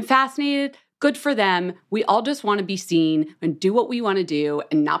 I'm fascinated. Good for them. We all just want to be seen and do what we want to do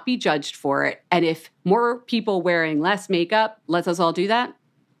and not be judged for it. And if more people wearing less makeup lets us all do that,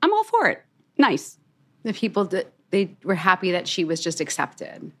 I'm all for it. Nice. The people that they were happy that she was just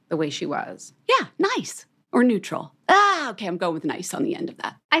accepted the way she was. Yeah, nice. Or neutral. Okay, I'm going with nice on the end of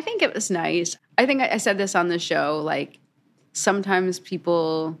that. I think it was nice. I think I said this on the show, like sometimes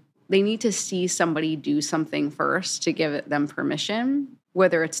people, they need to see somebody do something first to give them permission,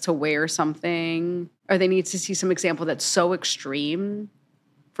 whether it's to wear something or they need to see some example that's so extreme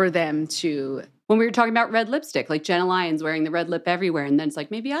for them to. When we were talking about red lipstick, like Jenna Lyons wearing the red lip everywhere, and then it's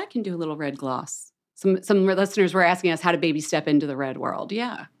like, maybe I can do a little red gloss. Some listeners were asking us how to baby step into the red world.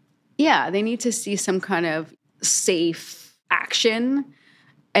 Yeah. Yeah, they need to see some kind of safe action,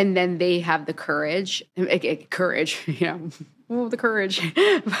 and then they have the courage. The courage.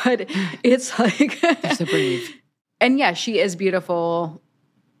 But it's like... They're so brave. And yeah, she is beautiful,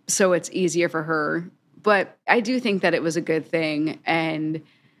 so it's easier for her. But I do think that it was a good thing. And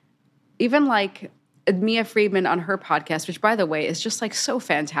even like... Mia Friedman on her podcast, which by the way is just like so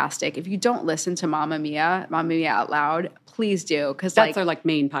fantastic. If you don't listen to Mamma Mia Out Loud, please do, because that's their like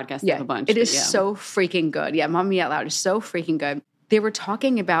main podcast of a bunch. It is so freaking good. Yeah, Mamma Mia Out Loud is so freaking good. They were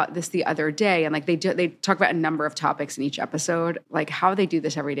talking about this the other day, and like they talk about a number of topics in each episode. Like how they do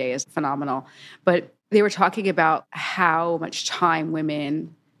this every day is phenomenal. But they were talking about how much time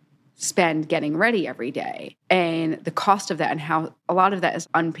women spend getting ready every day and the cost of that and how a lot of that is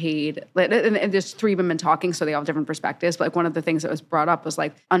unpaid. And there's 3 women talking, so they all have different perspectives. But like one of the things that was brought up was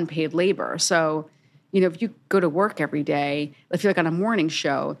like unpaid labor. So, if you go to work every day, if you're like on a morning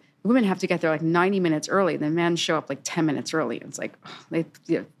show, women have to get there like 90 minutes early. And the men show up like 10 minutes early. It's like they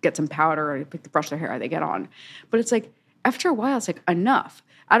get some powder or brush their hair, they get on. But it's like after a while, it's like enough.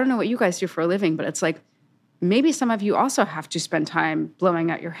 I don't know what you guys do for a living, but it's like maybe some of you also have to spend time blowing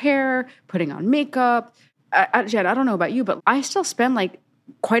out your hair, putting on makeup. Jen, I don't know about you, but I still spend like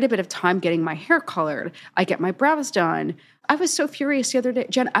quite a bit of time getting my hair colored. I get my brows done. I was so furious the other day.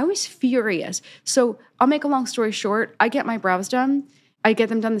 Jen, I was furious. So I'll make a long story short. I get my brows done. I get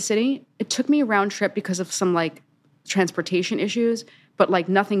them done in the city. It took me a round trip because of some like transportation issues, but like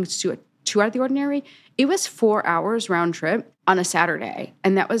nothing too out of the ordinary. It was 4 hours round trip on a Saturday.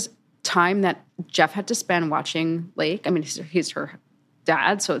 And that was time that Jeff had to spend watching Lake. I mean, he's her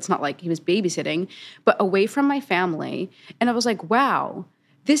dad, so it's not like he was babysitting, but away from my family. And I was like, wow,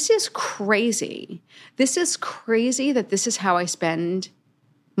 this is crazy. This is crazy that this is how I spend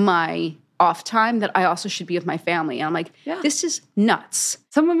my off time, that I also should be with my family. And I'm like, This is nuts.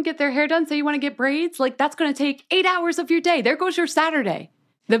 Some women get their hair done, so you want to get braids? Like, that's going to take 8 hours of your day. There goes your Saturday.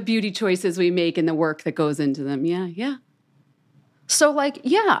 The beauty choices we make and the work that goes into them. Yeah. So like,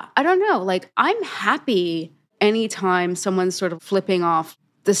 I don't know. Like, I'm happy anytime someone's sort of flipping off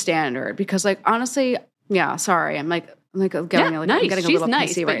the standard, because like, honestly, sorry. I'm getting a little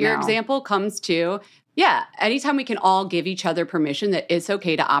nice, pissy but right your now. example comes to, anytime we can all give each other permission that it's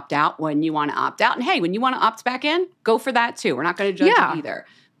okay to opt out when you want to opt out. And hey, when you want to opt back in, go for that too. We're not going to judge you either.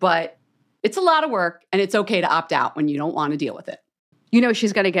 But it's a lot of work, and it's okay to opt out when you don't want to deal with it. You know,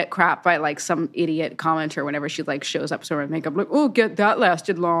 she's going to get crap by like some idiot commenter whenever she like shows up somewhere with makeup. Like, oh, that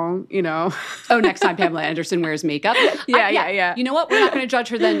lasted long, you know. Oh, next time Pamela Anderson wears makeup. Yeah. You know what? We're not going to judge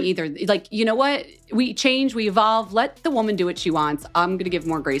her then either. Like, you know what? We change, we evolve. Let the woman do what she wants. I'm going to give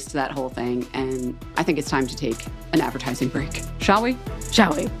more grace to that whole thing. And I think it's time to take an advertising break. Shall we?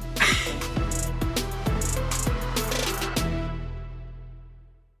 Shall we?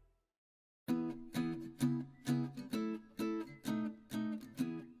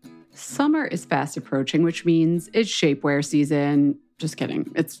 Summer is fast approaching, which means it's shapewear season. Just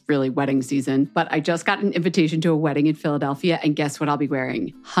kidding. It's really wedding season. But I just got an invitation to a wedding in Philadelphia, and guess what I'll be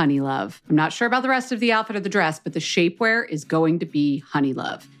wearing? Honey Love. I'm not sure about the rest of the outfit or the dress, but the shapewear is going to be Honey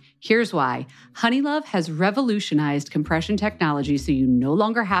Love. Here's why. Honey Love has revolutionized compression technology, so you no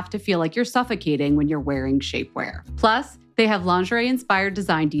longer have to feel like you're suffocating when you're wearing shapewear. Plus, they have lingerie-inspired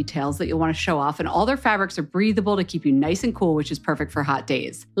design details that you'll want to show off, and all their fabrics are breathable to keep you nice and cool, which is perfect for hot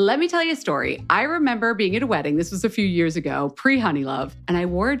days. Let me tell you a story. I remember being at a wedding, this was a few years ago, pre-Honey Love, and I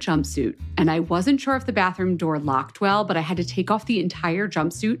wore a jumpsuit, and I wasn't sure if the bathroom door locked well, but I had to take off the entire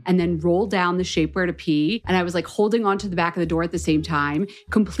jumpsuit and then roll down the shapewear to pee, and I was like holding onto the back of the door at the same time,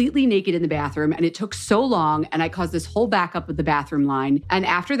 completely naked in the bathroom, and it took so long, and I caused this whole backup of the bathroom line, and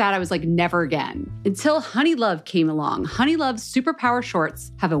after that, I was like, never again. Until Honey Love came along. Honey Love's Superpower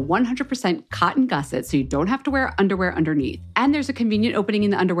shorts have a 100% cotton gusset, so you don't have to wear underwear underneath. And there's a convenient opening in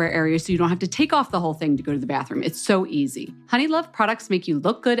the underwear area, so you don't have to take off the whole thing to go to the bathroom. It's so easy. Honey Love products make you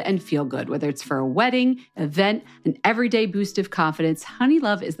look good and feel good, whether it's for a wedding, event, an everyday boost of confidence. Honey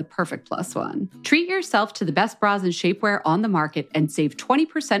Love is the perfect plus one. Treat yourself to the best bras and shapewear on the market and save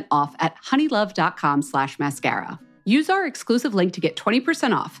 20% off at honeylove.com/mascara. Use our exclusive link to get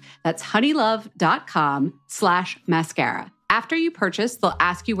 20% off. That's honeylove.com/mascara. After you purchase, they'll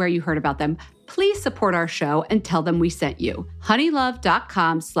ask you where you heard about them. Please support our show and tell them we sent you.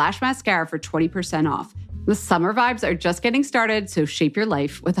 honeylove.com/mascara for 20% off. The summer vibes are just getting started, so shape your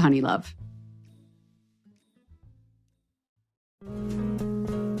life with Honey Love.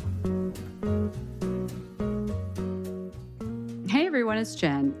 Hey everyone, it's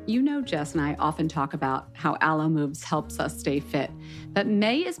Jen. You know Jess and I often talk about how Alo Moves helps us stay fit. But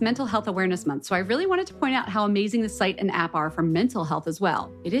May is Mental Health Awareness Month, so I really wanted to point out how amazing the site and app are for mental health as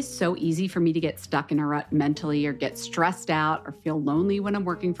well. It is so easy for me to get stuck in a rut mentally or get stressed out or feel lonely when I'm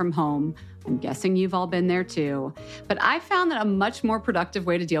working from home. I'm guessing you've all been there too. But I found that a much more productive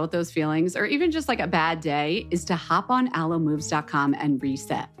way to deal with those feelings, or even just like a bad day, is to hop on alomoves.com and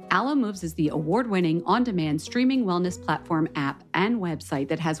reset. Alo Moves is the award-winning, on-demand streaming wellness platform, app, and website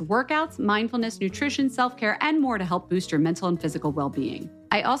that has workouts, mindfulness, nutrition, self-care, and more to help boost your mental and physical well-being.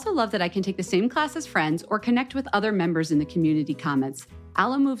 I also love that I can take the same class as friends or connect with other members in the community comments.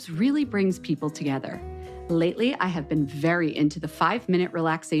 Alo Moves really brings people together. Lately, I have been very into the 5-minute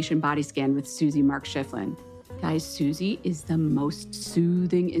relaxation body scan with Susie Mark Schifflin. Guys, Susie is the most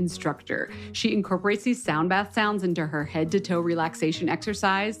soothing instructor. She incorporates these sound bath sounds into her head-to-toe relaxation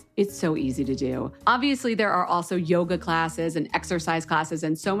exercise. It's so easy to do. Obviously, there are also yoga classes and exercise classes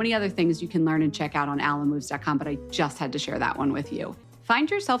and so many other things you can learn and check out on alomoves.com, but I just had to share that one with you. Find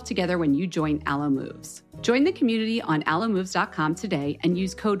yourself together when you join Alo Moves. Join the community on alomoves.com today and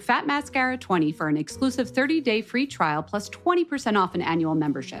use code FATMASCARA20 for an exclusive 30-day free trial plus 20% off an annual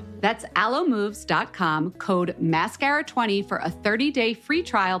membership. That's alomoves.com, code MASCARA20 for a 30-day free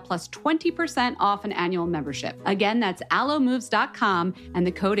trial plus 20% off an annual membership. Again, that's alomoves.com and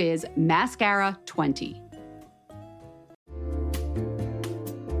the code is MASCARA20.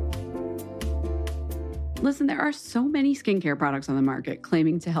 Listen, there are so many skincare products on the market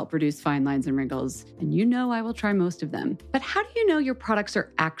claiming to help reduce fine lines and wrinkles, and you know I will try most of them. But how do you know your products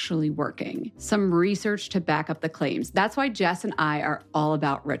are actually working? Some research to back up the claims. That's why Jess and I are all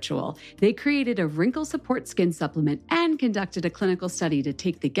about Ritual. They created a wrinkle support skin supplement and conducted a clinical study to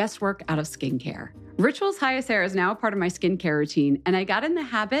take the guesswork out of skincare. Ritual's Hyacera is now a part of my skincare routine, and I got in the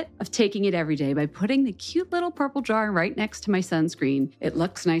habit of taking it every day by putting the cute little purple jar right next to my sunscreen. It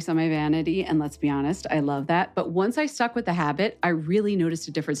looks nice on my vanity, and let's be honest, I love that. But once I stuck with the habit, I really noticed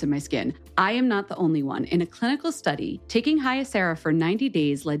a difference in my skin. I am not the only one. In a clinical study, taking Hyacera for 90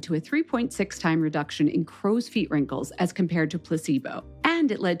 days led to a 3.6 time reduction in crow's feet wrinkles as compared to placebo.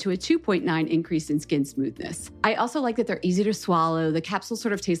 And it led to a 2.9 increase in skin smoothness. I also like that they're easy to swallow. The capsules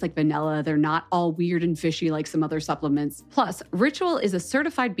sort of taste like vanilla. They're not all weird and fishy like some other supplements. Plus, Ritual is a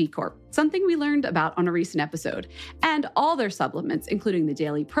certified B Corp, something we learned about on a recent episode. And all their supplements, including the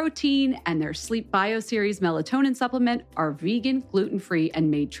daily protein and their Sleep Bio Series melatonin supplement, are vegan, gluten-free,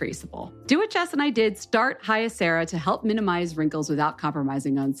 and made traceable. Do what Jess and I did. Start Hyacera to help minimize wrinkles without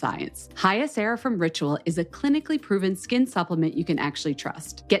compromising on science. Hyacera from Ritual is a clinically proven skin supplement you can actually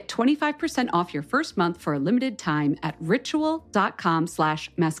trust. Get 25% off your first month for a limited time at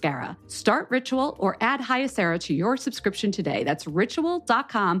ritual.com/mascara. Start Ritual or add Hyacera to your subscription today. That's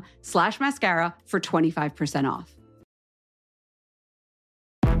ritual.com/mascara for 25% off.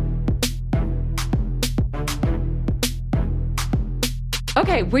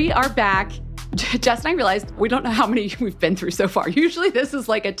 Okay, we are back. Jess and I realized we don't know how many we've been through so far. Usually this is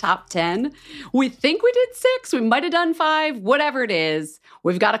like a top 10. We think we did 6. We might have done 5. Whatever it is,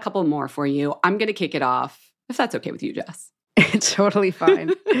 we've got a couple more for you. I'm going to kick it off, if that's okay with you, Jess. It's totally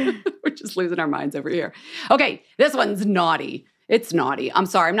fine. We're just losing our minds over here. Okay, this one's naughty. It's naughty. I'm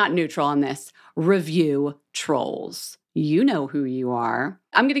sorry, I'm not neutral on this. Review trolls. You know who you are.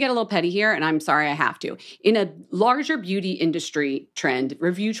 I'm going to get a little petty here, and I'm sorry I have to. In a larger beauty industry trend,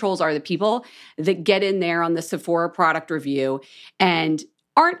 review trolls are the people that get in there on the Sephora product review and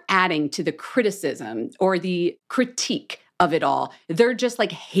aren't adding to the criticism or the critique of it all. They're just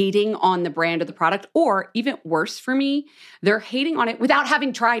like hating on the brand of the product, or even worse for me, they're hating on it without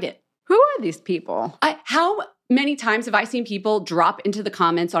having tried it. Who are these people? How many times have I seen people drop into the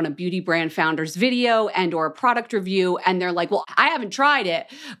comments on a beauty brand founder's video and or a product review, and they're like, well, I haven't tried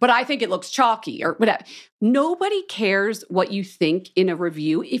it, but I think it looks chalky or whatever. Nobody cares what you think in a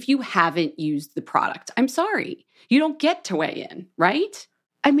review if you haven't used the product. I'm sorry. You don't get to weigh in, right?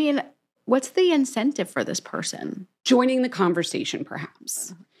 I mean, what's the incentive for this person? Joining the conversation,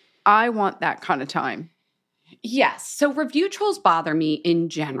 perhaps. I want that kind of time. Yes. So review trolls bother me in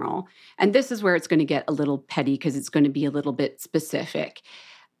general. And this is where it's going to get a little petty because it's going to be a little bit specific.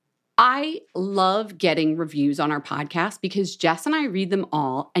 I love getting reviews on our podcast because Jess and I read them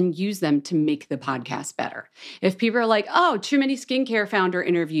all and use them to make the podcast better. If people are like, oh, too many skincare founder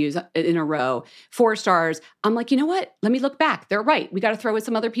interviews in a row, 4 stars, I'm like, you know what? Let me look back. They're right. We got to throw in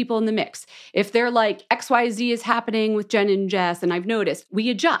some other people in the mix. If they're like, XYZ is happening with Jen and Jess, and I've noticed, we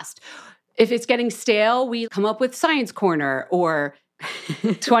adjust. If it's getting stale, we come up with Science Corner, or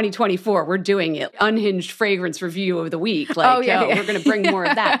 2024, we're doing it. Unhinged fragrance review of the week. Like, we're going to bring more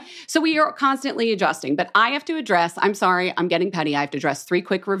of that. So we are constantly adjusting. But I have to address, I'm sorry, I'm getting petty. I have to address 3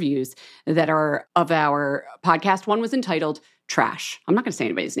 quick reviews that are of our podcast. One was entitled Trash. I'm not going to say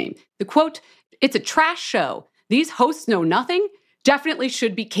anybody's name. The quote, it's a trash show. These hosts know nothing. Definitely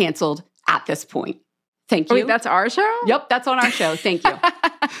should be canceled at this point. Thank you. Wait, that's our show? Yep, that's on our show. Thank you.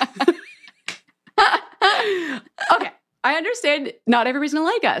 Okay. I understand not everybody's going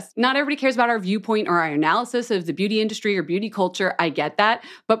to like us. Not everybody cares about our viewpoint or our analysis of the beauty industry or beauty culture. I get that.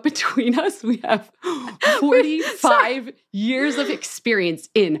 But between us, we have 45 years of experience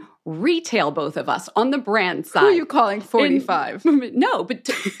in retail, both of us, on the brand side. Who are you calling 45? No, but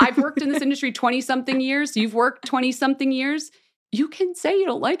I've worked in this industry 20-something years. You've worked 20-something years. You can say you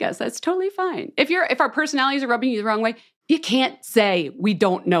don't like us. That's totally fine. If our personalities are rubbing you the wrong way, you can't say we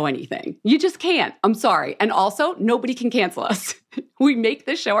don't know anything. You just can't. I'm sorry. And also, nobody can cancel us. We make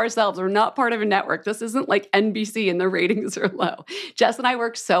this show ourselves. We're not part of a network. This isn't like NBC and the ratings are low. Jess and I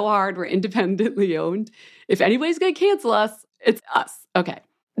work so hard. We're independently owned. If anybody's going to cancel us, it's us. Okay.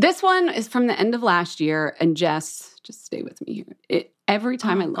 This one is from the end of last year. And Jess, just stay with me here. Every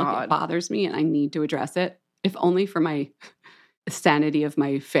time I look, it bothers me and I need to address it, if only for my sanity of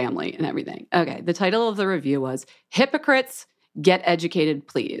my family and everything. Okay, the title of the review was Hypocrites, Get Educated,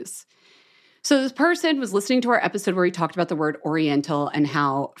 Please. So this person was listening to our episode where we talked about the word Oriental and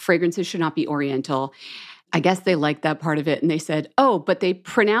how fragrances should not be Oriental. I guess they liked that part of it. And they said, oh, but they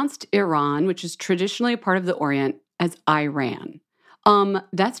pronounced Iran, which is traditionally a part of the Orient, as Iran.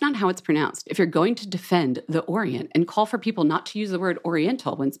 That's not how it's pronounced. If you're going to defend the Orient and call for people not to use the word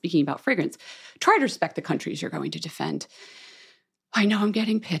Oriental when speaking about fragrance, try to respect the countries you're going to defend. I know I'm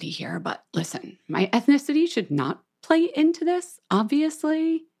getting pity here, but listen, my ethnicity should not play into this,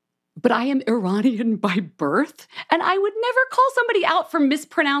 obviously. But I am Iranian by birth, and I would never call somebody out for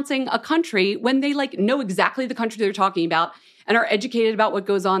mispronouncing a country when they know exactly the country they're talking about and are educated about what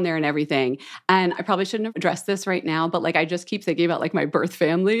goes on there and everything. And I probably shouldn't have addressed this right now, but I just keep thinking about my birth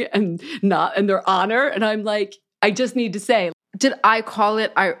family and their honor. And I'm I just need to say, did I call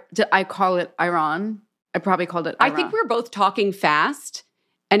it Iran? I probably called it Iran. I think we were both talking fast.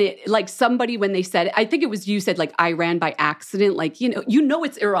 And it somebody, when they said it, I think it was you said Iran by accident,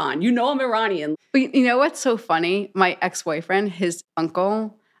 it's Iran. I'm Iranian. But you know what's so funny? My ex-boyfriend, his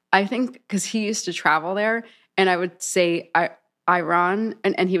uncle, I think because he used to travel there, and I would say Iran,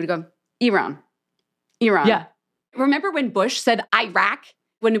 and he would go, Iran. Yeah. Remember when Bush said Iraq,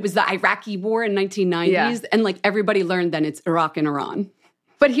 when it was the Iraqi war in 1990s? Yeah. And everybody learned then it's Iraq and Iran.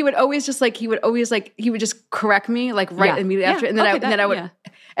 But he would always just he would just correct me immediately after, and then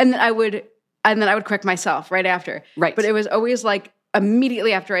I would correct myself right after. Right. But it was always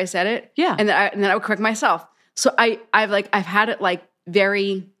immediately after I said it. Yeah. And then I would correct myself. So I've had it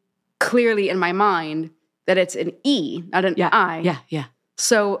very clearly in my mind that it's an E, not an I. Yeah. Yeah.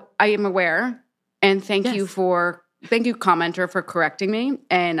 So I am aware, and thank you commenter for correcting me.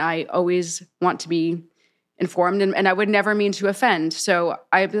 And I always want to be informed, and I would never mean to offend. So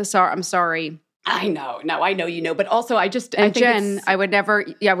I'm sorry. I know, but also I think Jen, I would never,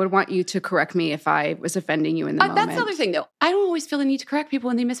 I would want you to correct me if I was offending you in the moment. That's the other thing, though. I don't always feel the need to correct people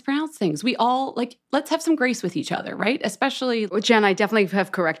when they mispronounce things. We all, let's have some grace with each other, right? Especially... Well, Jen, I definitely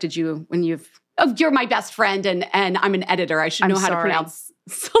have corrected you when you've... Oh, you're my best friend, and I'm an editor. I should know how to pronounce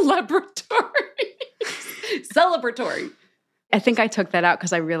celebratory. Celebratory. I think I took that out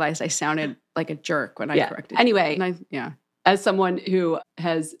because I realized I sounded like a jerk when I corrected you. Anyway, as someone who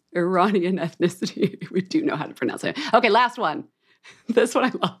has Iranian ethnicity, we do know how to pronounce it. Okay, last one. This one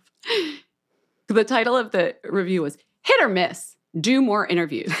I love. The title of the review was Hit or Miss, Do More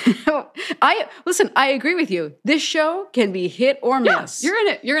Interviews. I agree with you. This show can be hit or miss. Yeah,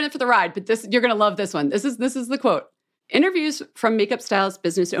 you're in it for the ride, but you're going to love this one. This is the quote. Interviews from makeup stylists,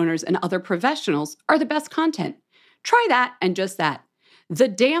 business owners, and other professionals are the best content. Try that and just that. The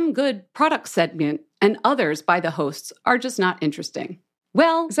damn good product segment and others by the hosts are just not interesting.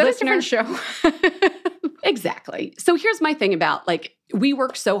 Well, is that a different show? Exactly. So here's my thing about we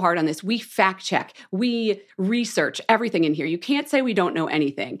work so hard on this. We fact check. We research everything in here. You can't say we don't know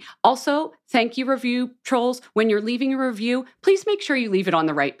anything. Also, thank you, review trolls. When you're leaving a review, please make sure you leave it on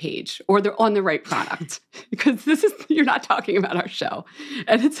the right page or on the right product because you're not talking about our show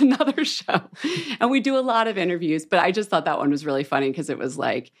and it's another show. And we do a lot of interviews, but I just thought that one was really funny because it was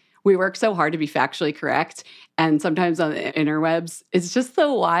we work so hard to be factually correct. And sometimes on the interwebs, it's just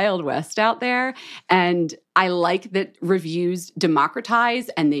the Wild West out there. And I like that reviews democratize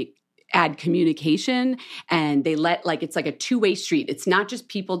and they add communication and they let it's a two-way street. It's not just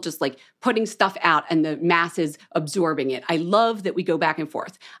people just putting stuff out and the masses absorbing it. I love that we go back and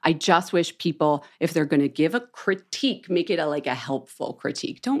forth. I just wish people, if they're going to give a critique, make it a helpful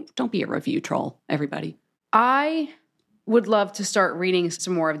critique. Don't be a review troll, everybody. I would love to start reading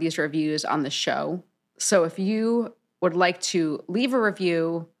some more of these reviews on the show. So if you would like to leave a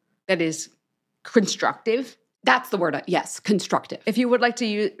review that is constructive. That's the word. Yes, constructive. If you would like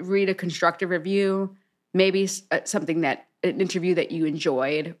to read a constructive review, maybe an interview that you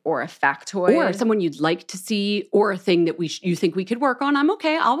enjoyed or a factoid. Or someone you'd like to see or a thing that you think we could work on. I'm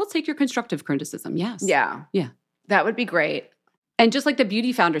okay. I will take your constructive criticism. Yes. Yeah. Yeah. That would be great. And just like the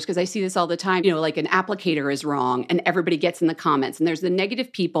beauty founders, because I see this all the time, an applicator is wrong and everybody gets in the comments and there's the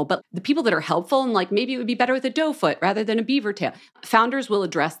negative people, but the people that are helpful and maybe it would be better with a doe foot rather than a beaver tail. Founders will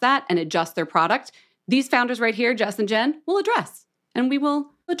address that and adjust their product. These founders right here, Jess and Jen, will address and we will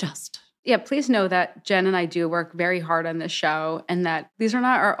adjust. Yeah, please know that Jen and I do work very hard on this show and that these are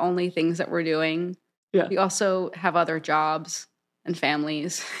not our only things that we're doing. Yeah. We also have other jobs and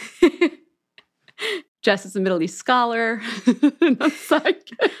families. Jess is a Middle East scholar.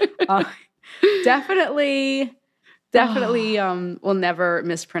 Definitely will never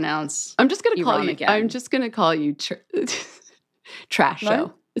mispronounce. I'm just going to call you again. I'm just going to call you Trash Show.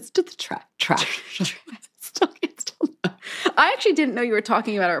 What? It's just the trash show. I actually didn't know you were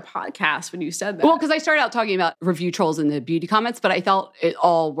talking about our podcast when you said that. Well, because I started out talking about review trolls in the beauty comments, but I felt it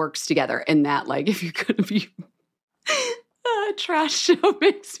all works together in that, if you're going to be trash show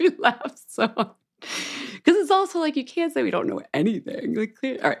makes me laugh so Because it's also like, you can't say we don't know anything. Like,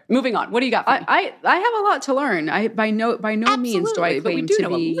 all right, moving on. What do you got for me? I have a lot to learn. By no means do I claim but we do to know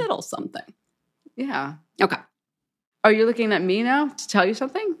be a little something. Yeah. Okay. Are you looking at me now to tell you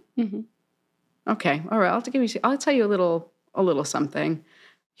something? Mm-hmm. Okay. All right. I'll tell you a little something.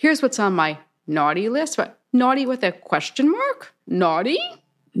 Here's what's on my naughty list. But naughty with a question mark? Naughty?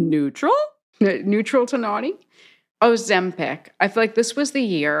 Neutral? Neutral to naughty? Ozempic. I feel like this was the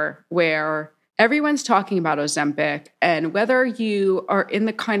year where everyone's talking about Ozempic, and whether you are in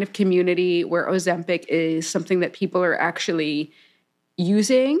the kind of community where Ozempic is something that people are actually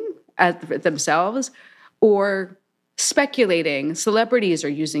using as themselves, or speculating celebrities are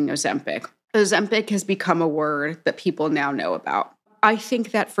using Ozempic. Ozempic has become a word that people now know about. I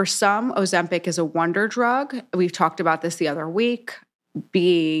think that for some, Ozempic is a wonder drug. We've talked about this the other week.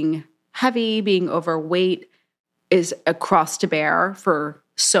 Being heavy, being overweight is a cross to bear for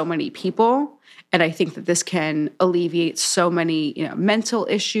so many people. And I think that this can alleviate so many, mental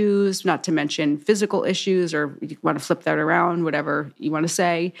issues, not to mention physical issues, or you want to flip that around, whatever you want to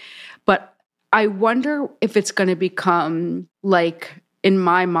say. But I wonder if it's going to become like, in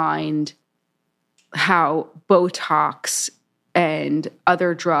my mind, how Botox and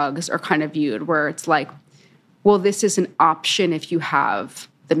other drugs are kind of viewed, where it's like, well, this is an option if you have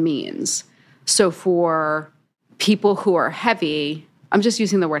the means. So for people who are heavy, I'm just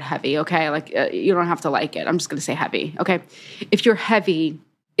using the word heavy, okay? Like, you don't have to like it. I'm just going to say heavy, okay? If you're heavy,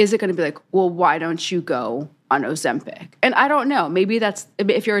 is it going to be like, well, why don't you go on Ozempic? And I don't know. Maybe that's,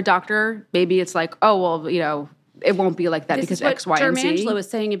 if you're a doctor, maybe it's like, oh, well, it won't be like that this because is what X, Y, and Z. Angela was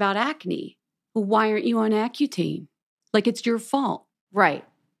saying about acne. Well, why aren't you on Accutane? Like, it's your fault. Right.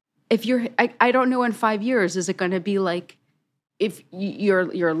 If you're, I don't know in 5 years, is it going to be like, if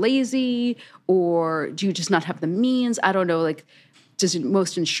you're lazy, or do you just not have the means? I don't know. Like, does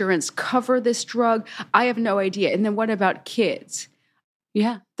most insurance cover this drug? I have no idea. And then what about kids?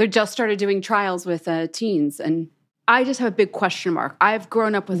 Yeah. They just started doing trials with teens. And I just have a big question mark. I've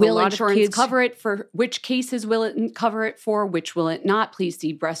grown up with a lot of kids. Will insurance cover it for? Which cases will it cover it for? Which will it not? Please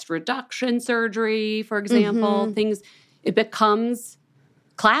see breast reduction surgery, for example. Mm-hmm. Things, it becomes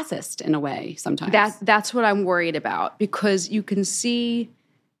classist in a way sometimes. That's what I'm worried about, because you can see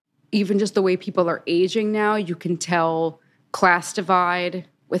even just the way people are aging now, you can tell class divide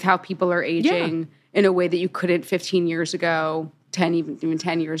with how people are aging in a way that you couldn't 15 years ago, 10, even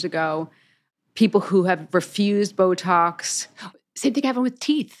 10 years ago. People who have refused Botox. Same thing happened with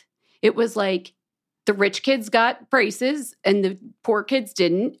teeth. It was like the rich kids got braces and the poor kids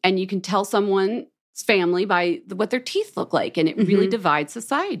didn't. And you can tell someone's family by what their teeth look like. And it really divides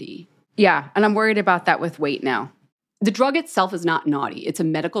society. Yeah. And I'm worried about that with weight now. The drug itself is not naughty. It's a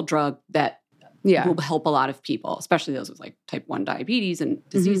medical drug that will help a lot of people, especially those with like type 1 diabetes and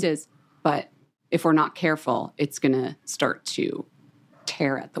diseases. But if we're not careful, it's going to start to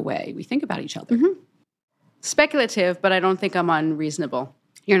tear at the way we think about each other. Speculative, but I don't think I'm unreasonable.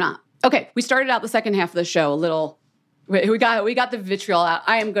 You're not. Okay, we started out the second half of the show a little. We got the vitriol out.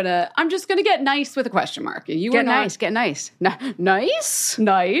 I'm just gonna get nice with a question mark. You get nice. Nice.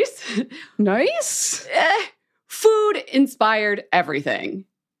 Food inspired everything.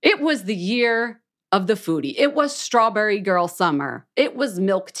 It was the year of the foodie. It was strawberry girl summer. It was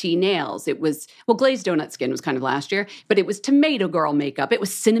milk tea nails. It was, glazed donut skin was kind of last year, but it was tomato girl makeup. It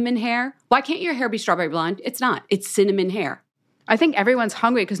was cinnamon hair. Why can't your hair be strawberry blonde? It's not. It's cinnamon hair. I think everyone's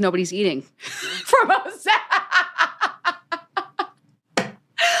hungry because nobody's eating.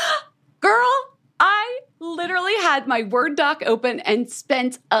 Girl, I literally had my Word doc open and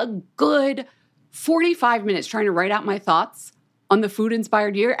spent a good 45 minutes trying to write out my thoughts on the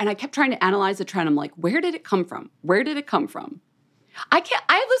food-inspired year, and I kept trying to analyze the trend. I'm like, where did it come from? I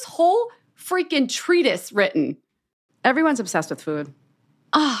have this whole freaking treatise written. Everyone's obsessed with food.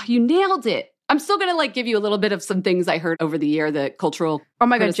 Ah, you nailed it. I'm still going to give you a little bit of some things I heard over the year, the cultural Oh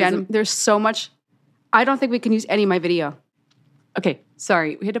my criticism. God, Jen, there's so much. I don't think we can use any of my video. Okay,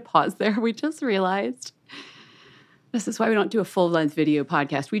 sorry. We had to pause there. We just realized. This is why we don't do a full-length video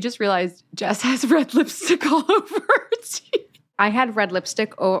podcast. We just realized Jess has red lipstick all over her teeth. I had red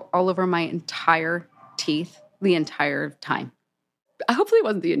lipstick all over my entire teeth the entire time. Hopefully it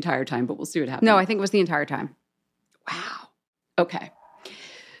wasn't the entire time, but we'll see what happens. No, I think it was the entire time. Wow. Okay.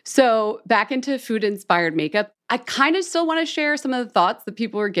 So back into food-inspired makeup. I kind of still want to share some of the thoughts that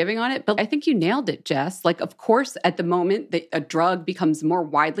people are giving on it, but I think you nailed it, Jess. Of course, at the moment that a drug becomes more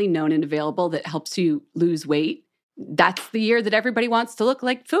widely known and available that helps you lose weight, that's the year that everybody wants to look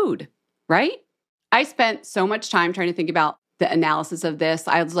like food, right? I spent so much time trying to think about the analysis of this.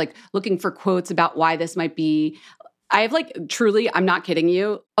 I was looking for quotes about why this might be. I have like, truly, I'm not kidding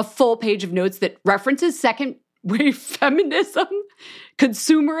you, a full page of notes that references second wave feminism,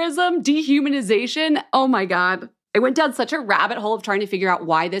 consumerism, dehumanization. Oh my God. I went down such a rabbit hole of trying to figure out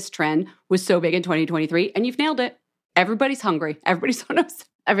why this trend was so big in 2023. And you've nailed it. Everybody's hungry. Everybody's on us.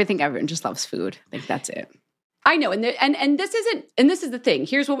 Everyone just loves food. I think that's it. I know. And this is the thing.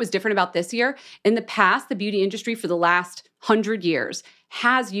 Here's what was different about this year. In the past, the beauty industry for the last 100 years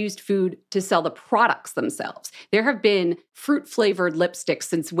has used food to sell the products themselves. There have been fruit-flavored lipsticks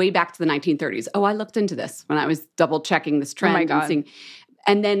since way back to the 1930s. Oh, I looked into this when I was double-checking this trend. Oh my God.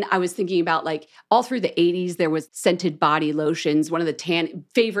 And then I was thinking about like all through the 80s, there was scented body lotions. One of the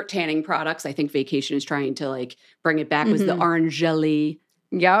favorite tanning products, I think Vacation is trying to like bring it back, was the Orange Jelly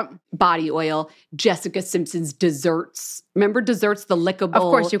body oil. Jessica Simpson's desserts. Remember desserts, the lickable? Of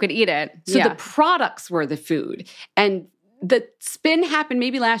course, you could eat it. So the products were the food. And the spin happened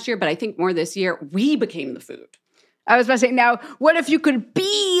maybe last year, but I think more this year, we became the food. I was about to say, now, what if you could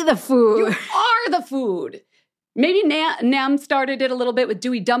be the food? You are the food. Maybe Nam started it a little bit with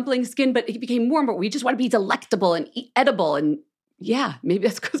dewy dumpling skin, but it became more and more. We just want to be delectable and edible. And yeah, maybe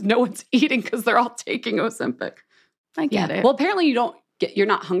that's because no one's eating because they're all taking Ozempic. I get it. Well, apparently you're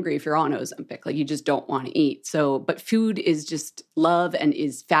not hungry if you're on Ozempic. Like you just don't want to eat. So, but food is just love and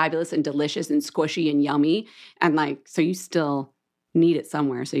is fabulous and delicious and squishy and yummy. And like, so you still need it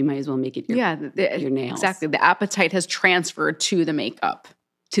somewhere. So you might as well make it your nails. Exactly. The appetite has transferred to the makeup.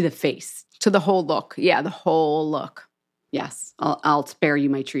 To the face. To the whole look. Yeah, the whole look. Yes. I'll spare you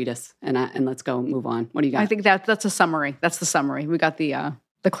my treatise and let's go move on. What do you got? I think that's a summary. That's the summary. We got the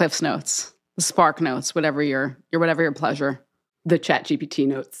Cliff's notes, the Spark notes, whatever your pleasure. The ChatGPT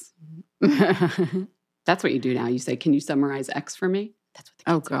notes. That's what you do now. You say, "Can you summarize X for me?" That's what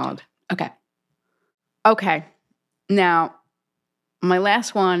the kids God. Do. Okay. Now, my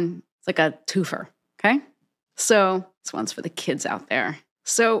last one is like a twofer. Okay. So this one's for the kids out there.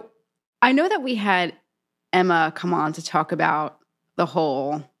 So I know that we had Emma come on to talk about the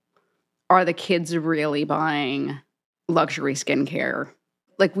whole, are the kids really buying luxury skincare?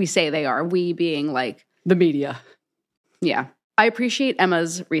 Like we say they are. We being like the media. Yeah. I appreciate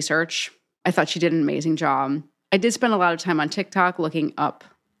Emma's research. I thought she did an amazing job. I did spend a lot of time on TikTok looking up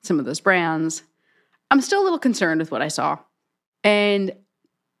some of those brands. I'm still a little concerned with what I saw. And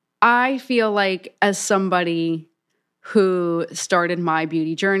I feel like as somebody who started my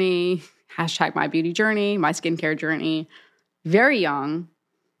beauty journey, #my beauty journey, my skincare journey, very young.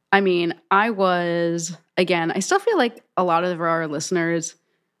 I mean, I still feel like a lot of our listeners,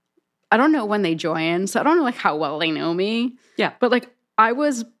 I don't know when they join, so I don't know like how well they know me. Yeah. But like I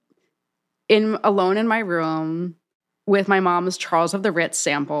was alone in my room with my mom's Charles of the Ritz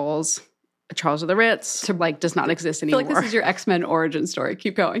samples. Charles of the Ritz does not exist anymore. I feel like this is your X-Men origin story.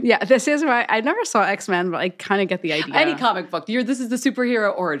 Keep going. Yeah, this is why I never saw X-Men, but I kind of get the idea. Any comic book, this is the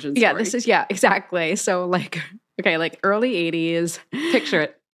superhero origin story. Yeah, exactly. So early 80s. Picture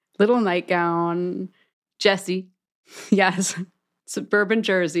it. Little nightgown. Jessie. Yes. Suburban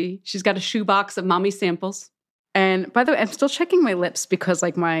Jersey. She's got a shoebox of mommy samples. And by the way, I'm still checking my lips because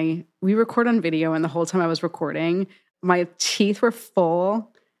we record on video and the whole time I was recording, my teeth were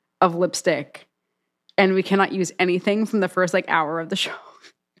full of lipstick, and we cannot use anything from the first hour of the show.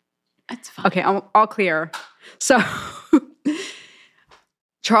 That's fine. Okay, I'm all clear. So,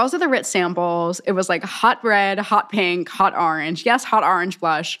 Charles of the Ritz samples. It was like hot red, hot pink, hot orange. Yes, hot orange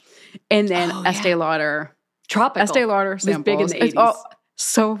blush, and then Estee Lauder, tropical. Estee Lauder samples. It was big in the 80s.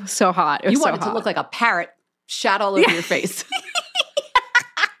 It's all so hot. You wanted to look like a parrot, shat all over your face.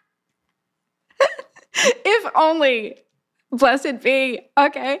 If only. Blessed be.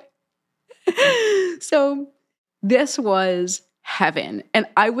 Okay. So this was heaven. And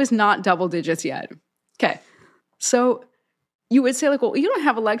I was not double digits yet. Okay. So you would say well, you don't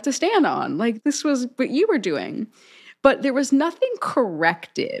have a leg to stand on. This was what you were doing. But there was nothing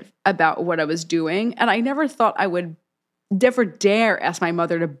corrective about what I was doing. And I never thought I would never dare ask my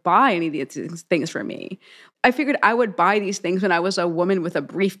mother to buy any of these things for me. I figured I would buy these things when I was a woman with a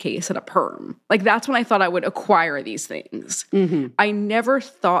briefcase and a perm. That's when I thought I would acquire these things. Mm-hmm. I never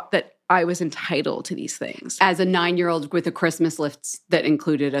thought that I was entitled to these things. As a 9-year-old with a Christmas list that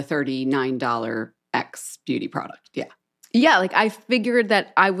included a $39 X beauty product. Yeah. Yeah, I figured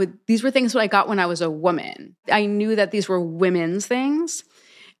that these were things that I got when I was a woman. I knew that these were women's things.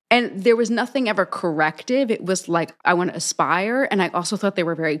 And there was nothing ever corrective. It was I want to aspire. And I also thought they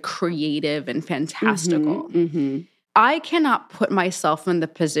were very creative and fantastical. Mm-hmm, mm-hmm. I cannot put myself in the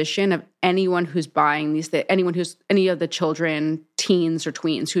position of anyone who's buying these, any of the children, teens or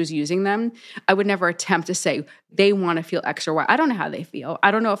tweens who's using them. I would never attempt to say they want to feel X or Y. I don't know how they feel.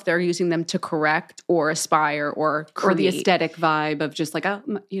 I don't know if they're using them to correct or aspire or create. Or the aesthetic vibe of just like, oh,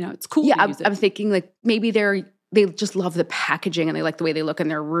 it's cool. Yeah, I'm thinking like maybe they just love the packaging and they like the way they look in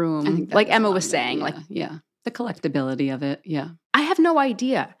their room. Like Emma was saying. The collectability of it. Yeah. I have no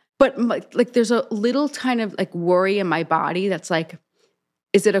idea. But like there's a little kind of like worry in my body that's like,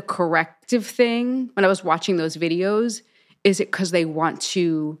 is it a corrective thing? When I was watching those videos, is it because they want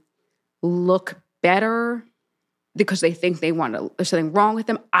to look better? Because they think there's something wrong with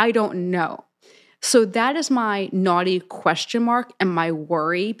them? I don't know. So that is my naughty question mark and my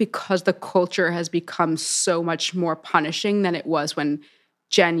worry, because the culture has become so much more punishing than it was when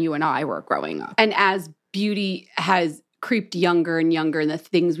Jen, you and I were growing up. And as beauty has creeped younger and younger, and the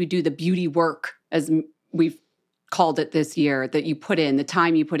things we do, the beauty work, as we've called it this year, that you put in, the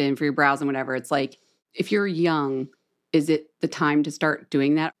time you put in for your brows and whatever, it's like, if you're young, is it the time to start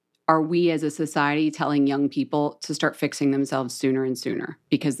doing that? Are we as a society telling young people to start fixing themselves sooner and sooner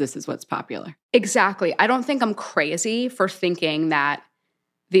because this is what's popular? Exactly. I don't think I'm crazy for thinking that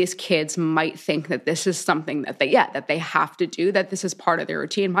these kids might think that this is something that they have to do, that this is part of their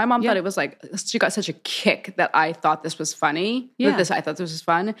routine. My mom thought it was like, she got such a kick that I thought this was funny. Yeah. I thought this was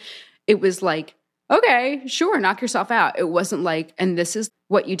fun. It was like, okay, sure, knock yourself out. It wasn't like, and this is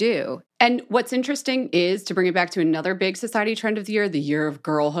what you do. And what's interesting is, to bring it back to another big society trend of the year of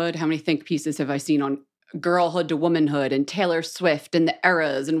girlhood. How many think pieces have I seen on girlhood to womanhood and Taylor Swift and the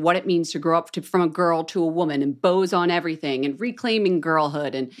eras and what it means to grow up from a girl to a woman and bows on everything and reclaiming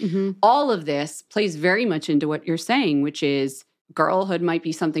girlhood. And all of this plays very much into what you're saying, which is girlhood might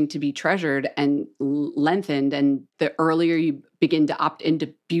be something to be treasured and lengthened. And the earlier you begin to opt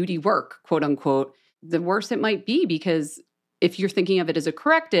into beauty work, quote unquote, the worse it might be, because if you're thinking of it as a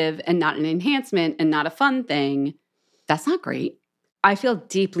corrective and not an enhancement and not a fun thing, that's not great. I feel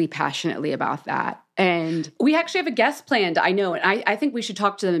deeply passionately about that. And we actually have a guest planned, I know, and I think we should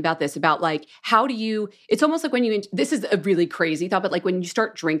talk to them about this, about like, how do you, it's almost like when this is a really crazy thought, but like when you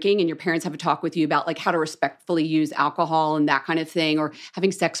start drinking and your parents have a talk with you about like how to respectfully use alcohol and that kind of thing, or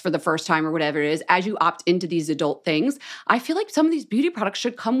having sex for the first time or whatever it is, as you opt into these adult things, I feel like some of these beauty products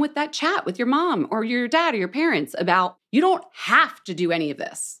should come with that chat with your mom or your dad or your parents about, you don't have to do any of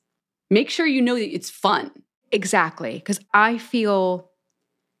this. Make sure you know that it's fun. Exactly. Because I feel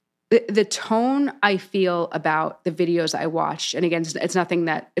the tone I feel about the videos I watched, and again,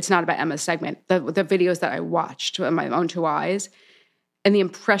 it's not about Emma's segment, the videos that I watched with my own two eyes, and the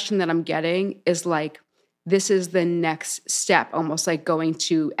impression that I'm getting is like, this is the next step, almost like going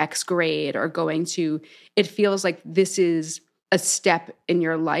to X grade or it feels like this is a step in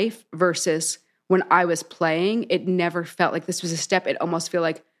your life versus when I was playing, it never felt like this was a step. It almost feel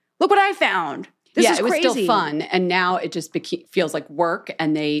like, look what I found. This is it was crazy. Still fun. And now it just feels like work,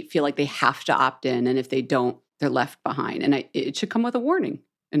 and they feel like they have to opt in. And if they don't, they're left behind. And it should come with a warning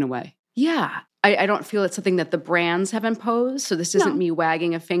in a way. Yeah. I don't feel it's something that the brands have imposed. So this isn't me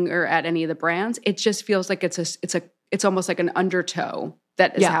wagging a finger at any of the brands. It just feels like it's almost like an undertow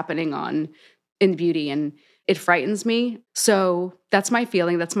that is happening in beauty. And it frightens me. So that's my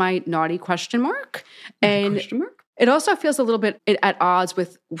feeling. That's my naughty question mark. And question mark? It also feels a little bit at odds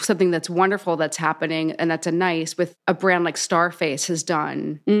with something that's wonderful that's happening, and that's with a brand like Starface has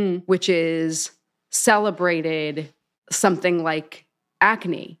done, which is celebrated something like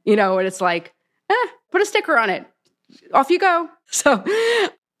acne, and it's like, put a sticker on it. Off you go. So,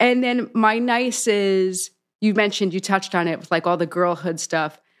 and then my nice is, you touched on it with like all the girlhood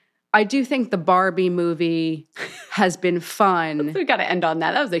stuff. I do think the Barbie movie has been fun. We got to end on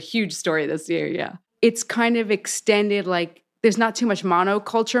that. That was a huge story this year, yeah. It's kind of extended, like there's not too much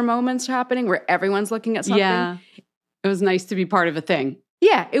monoculture moments happening where everyone's looking at something. Yeah, it was nice to be part of a thing.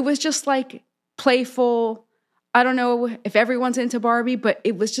 Yeah, it was just like playful. I don't know if everyone's into Barbie, but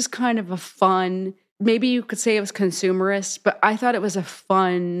it was just kind of a fun, maybe you could say it was consumerist, but I thought it was a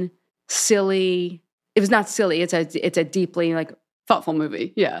fun, silly, it was not silly, it's a deeply like thoughtful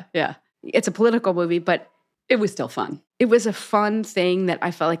movie. Yeah, yeah. It's a political movie, but it was still fun. It was a fun thing that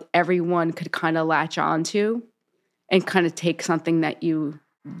I felt like everyone could kind of latch onto and kind of take something that you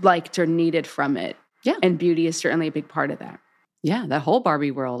liked or needed from it. Yeah. And beauty is certainly a big part of that. Yeah, that whole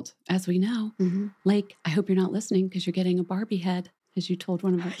Barbie world, as we know. Mm-hmm. Like, I hope you're not listening because you're getting a Barbie head, as you told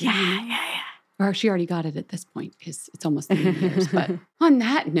one of our Yeah. Or she already got it at this point because it's almost 3 years. But on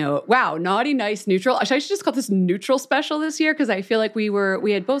that note, wow, naughty, nice, neutral. I should just call this neutral special this year because I feel like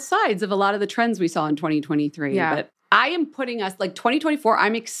we had both sides of a lot of the trends we saw in 2023. Yeah. But I am putting us, like 2024,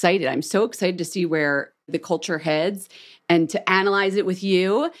 I'm excited. I'm so excited to see where the culture heads and to analyze it with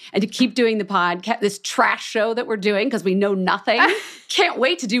you and to keep doing the podcast, this trash show that we're doing because we know nothing. Can't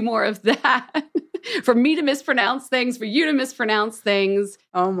wait to do more of that. For me to mispronounce things, for you to mispronounce things.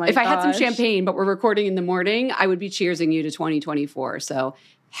 Oh my gosh. If I had some champagne, but we're recording in the morning, I would be cheersing you to 2024. So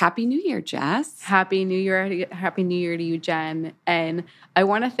Happy New Year, Jess. Happy New Year. Happy New Year to you, Jen. And I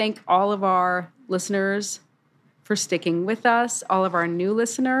want to thank all of our listeners for sticking with us, all of our new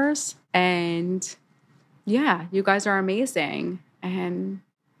listeners. And yeah, you guys are amazing. And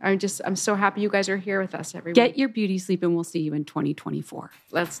I'm so happy you guys are here with us every week. Get your beauty sleep and we'll see you in 2024.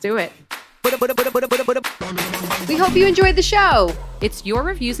 Let's do it. We hope you enjoyed the show. It's your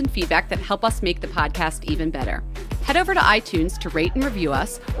reviews and feedback that help us make the podcast even better. Head over to iTunes to rate and review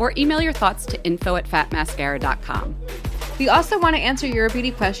us or email your thoughts to info@fatmascara.com. We also want to answer your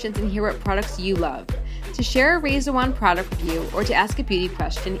beauty questions and hear what products you love. To share a Razor One product review or to ask a beauty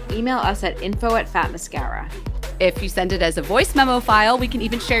question, email us at info@fatmascara. If you send it as a voice memo file, we can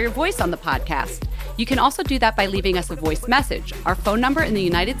even share your voice on the podcast. You can also do that by leaving us a voice message. Our phone number in the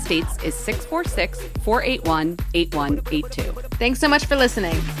United States is 646-481-8182. Thanks so much for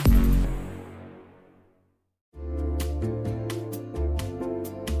listening.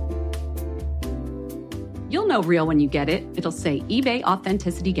 You'll know real when you get it. It'll say eBay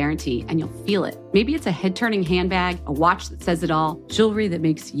Authenticity Guarantee, and you'll feel it. Maybe it's a head-turning handbag, a watch that says it all, jewelry that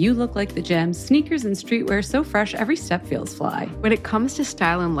makes you look like the gems, sneakers and streetwear so fresh every step feels fly. When it comes to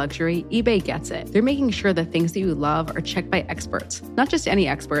style and luxury, eBay gets it. They're making sure the things that you love are checked by experts. Not just any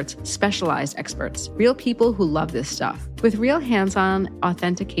experts, specialized experts. Real people who love this stuff. With real hands-on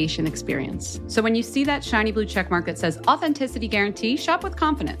authentication experience. So when you see that shiny blue checkmark that says Authenticity Guarantee, shop with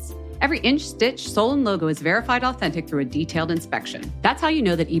confidence. Every inch, stitch, sole, and logo is verified authentic through a detailed inspection. That's how you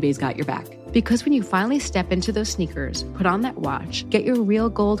know that eBay's got your back. Because when you finally step into those sneakers, put on that watch, get your real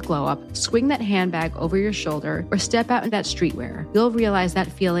gold glow up, swing that handbag over your shoulder, or step out in that streetwear, you'll realize that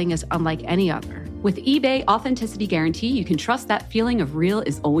feeling is unlike any other. With eBay Authenticity Guarantee, you can trust that feeling of real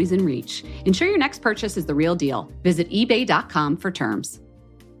is always in reach. Ensure your next purchase is the real deal. Visit ebay.com for terms.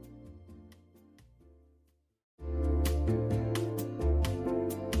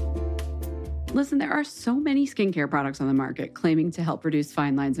 Listen, there are so many skincare products on the market claiming to help reduce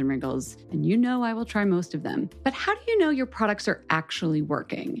fine lines and wrinkles, and you know I will try most of them. But how do you know your products are actually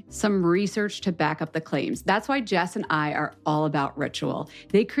working? Some research to back up the claims. That's why Jess and I are all about Ritual.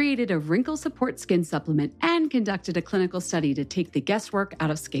 They created a wrinkle support skin supplement and conducted a clinical study to take the guesswork out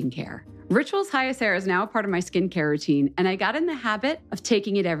of skincare. Ritual's Hyacera is now a part of my skincare routine, and I got in the habit of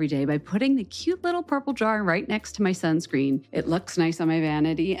taking it every day by putting the cute little purple jar right next to my sunscreen. It looks nice on my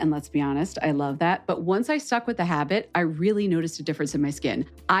vanity, and let's be honest, I love that. But once I stuck with the habit, I really noticed a difference in my skin.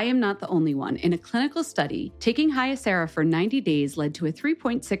 I am not the only one. In a clinical study, taking Hyacera for 90 days led to a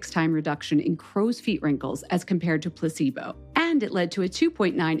 3.6 time reduction in crow's feet wrinkles as compared to placebo. And it led to a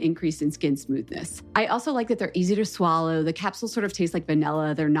 2.9 increase in skin smoothness. I also like that they're easy to swallow. The capsules sort of taste like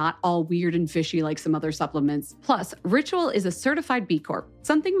vanilla. They're not all weird and fishy like some other supplements. Plus, Ritual is a certified B Corp,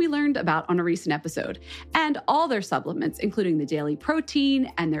 something we learned about on a recent episode. And all their supplements, including the daily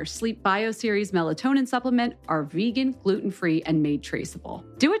protein and their Sleep Bio Series melatonin supplement, are vegan, gluten-free, and made traceable.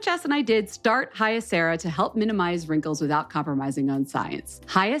 Do what Jess and I did. Start Hyacera to help minimize wrinkles without compromising on science.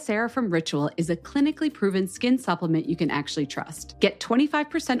 Hyacera from Ritual is a clinically proven skin supplement you can actually trust. Get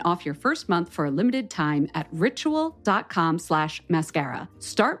 25% off your first month for a limited time at ritual.com/mascara.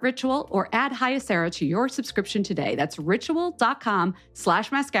 Start Ritual or add Hyacera to your subscription today. That's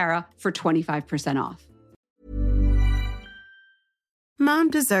ritual.com/mascara for 25% off.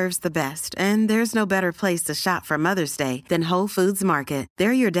 Mom deserves the best, and there's no better place to shop for Mother's Day than Whole Foods Market.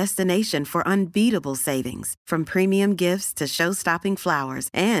 They're your destination for unbeatable savings, from premium gifts to show-stopping flowers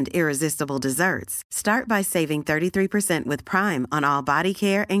and irresistible desserts. Start by saving 33% with Prime on all body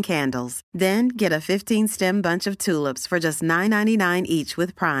care and candles. Then get a 15-stem bunch of tulips for just $9.99 each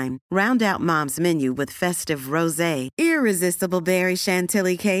with Prime. Round out Mom's menu with festive rosé, irresistible berry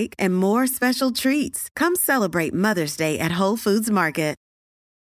chantilly cake, and more special treats. Come celebrate Mother's Day at Whole Foods Market.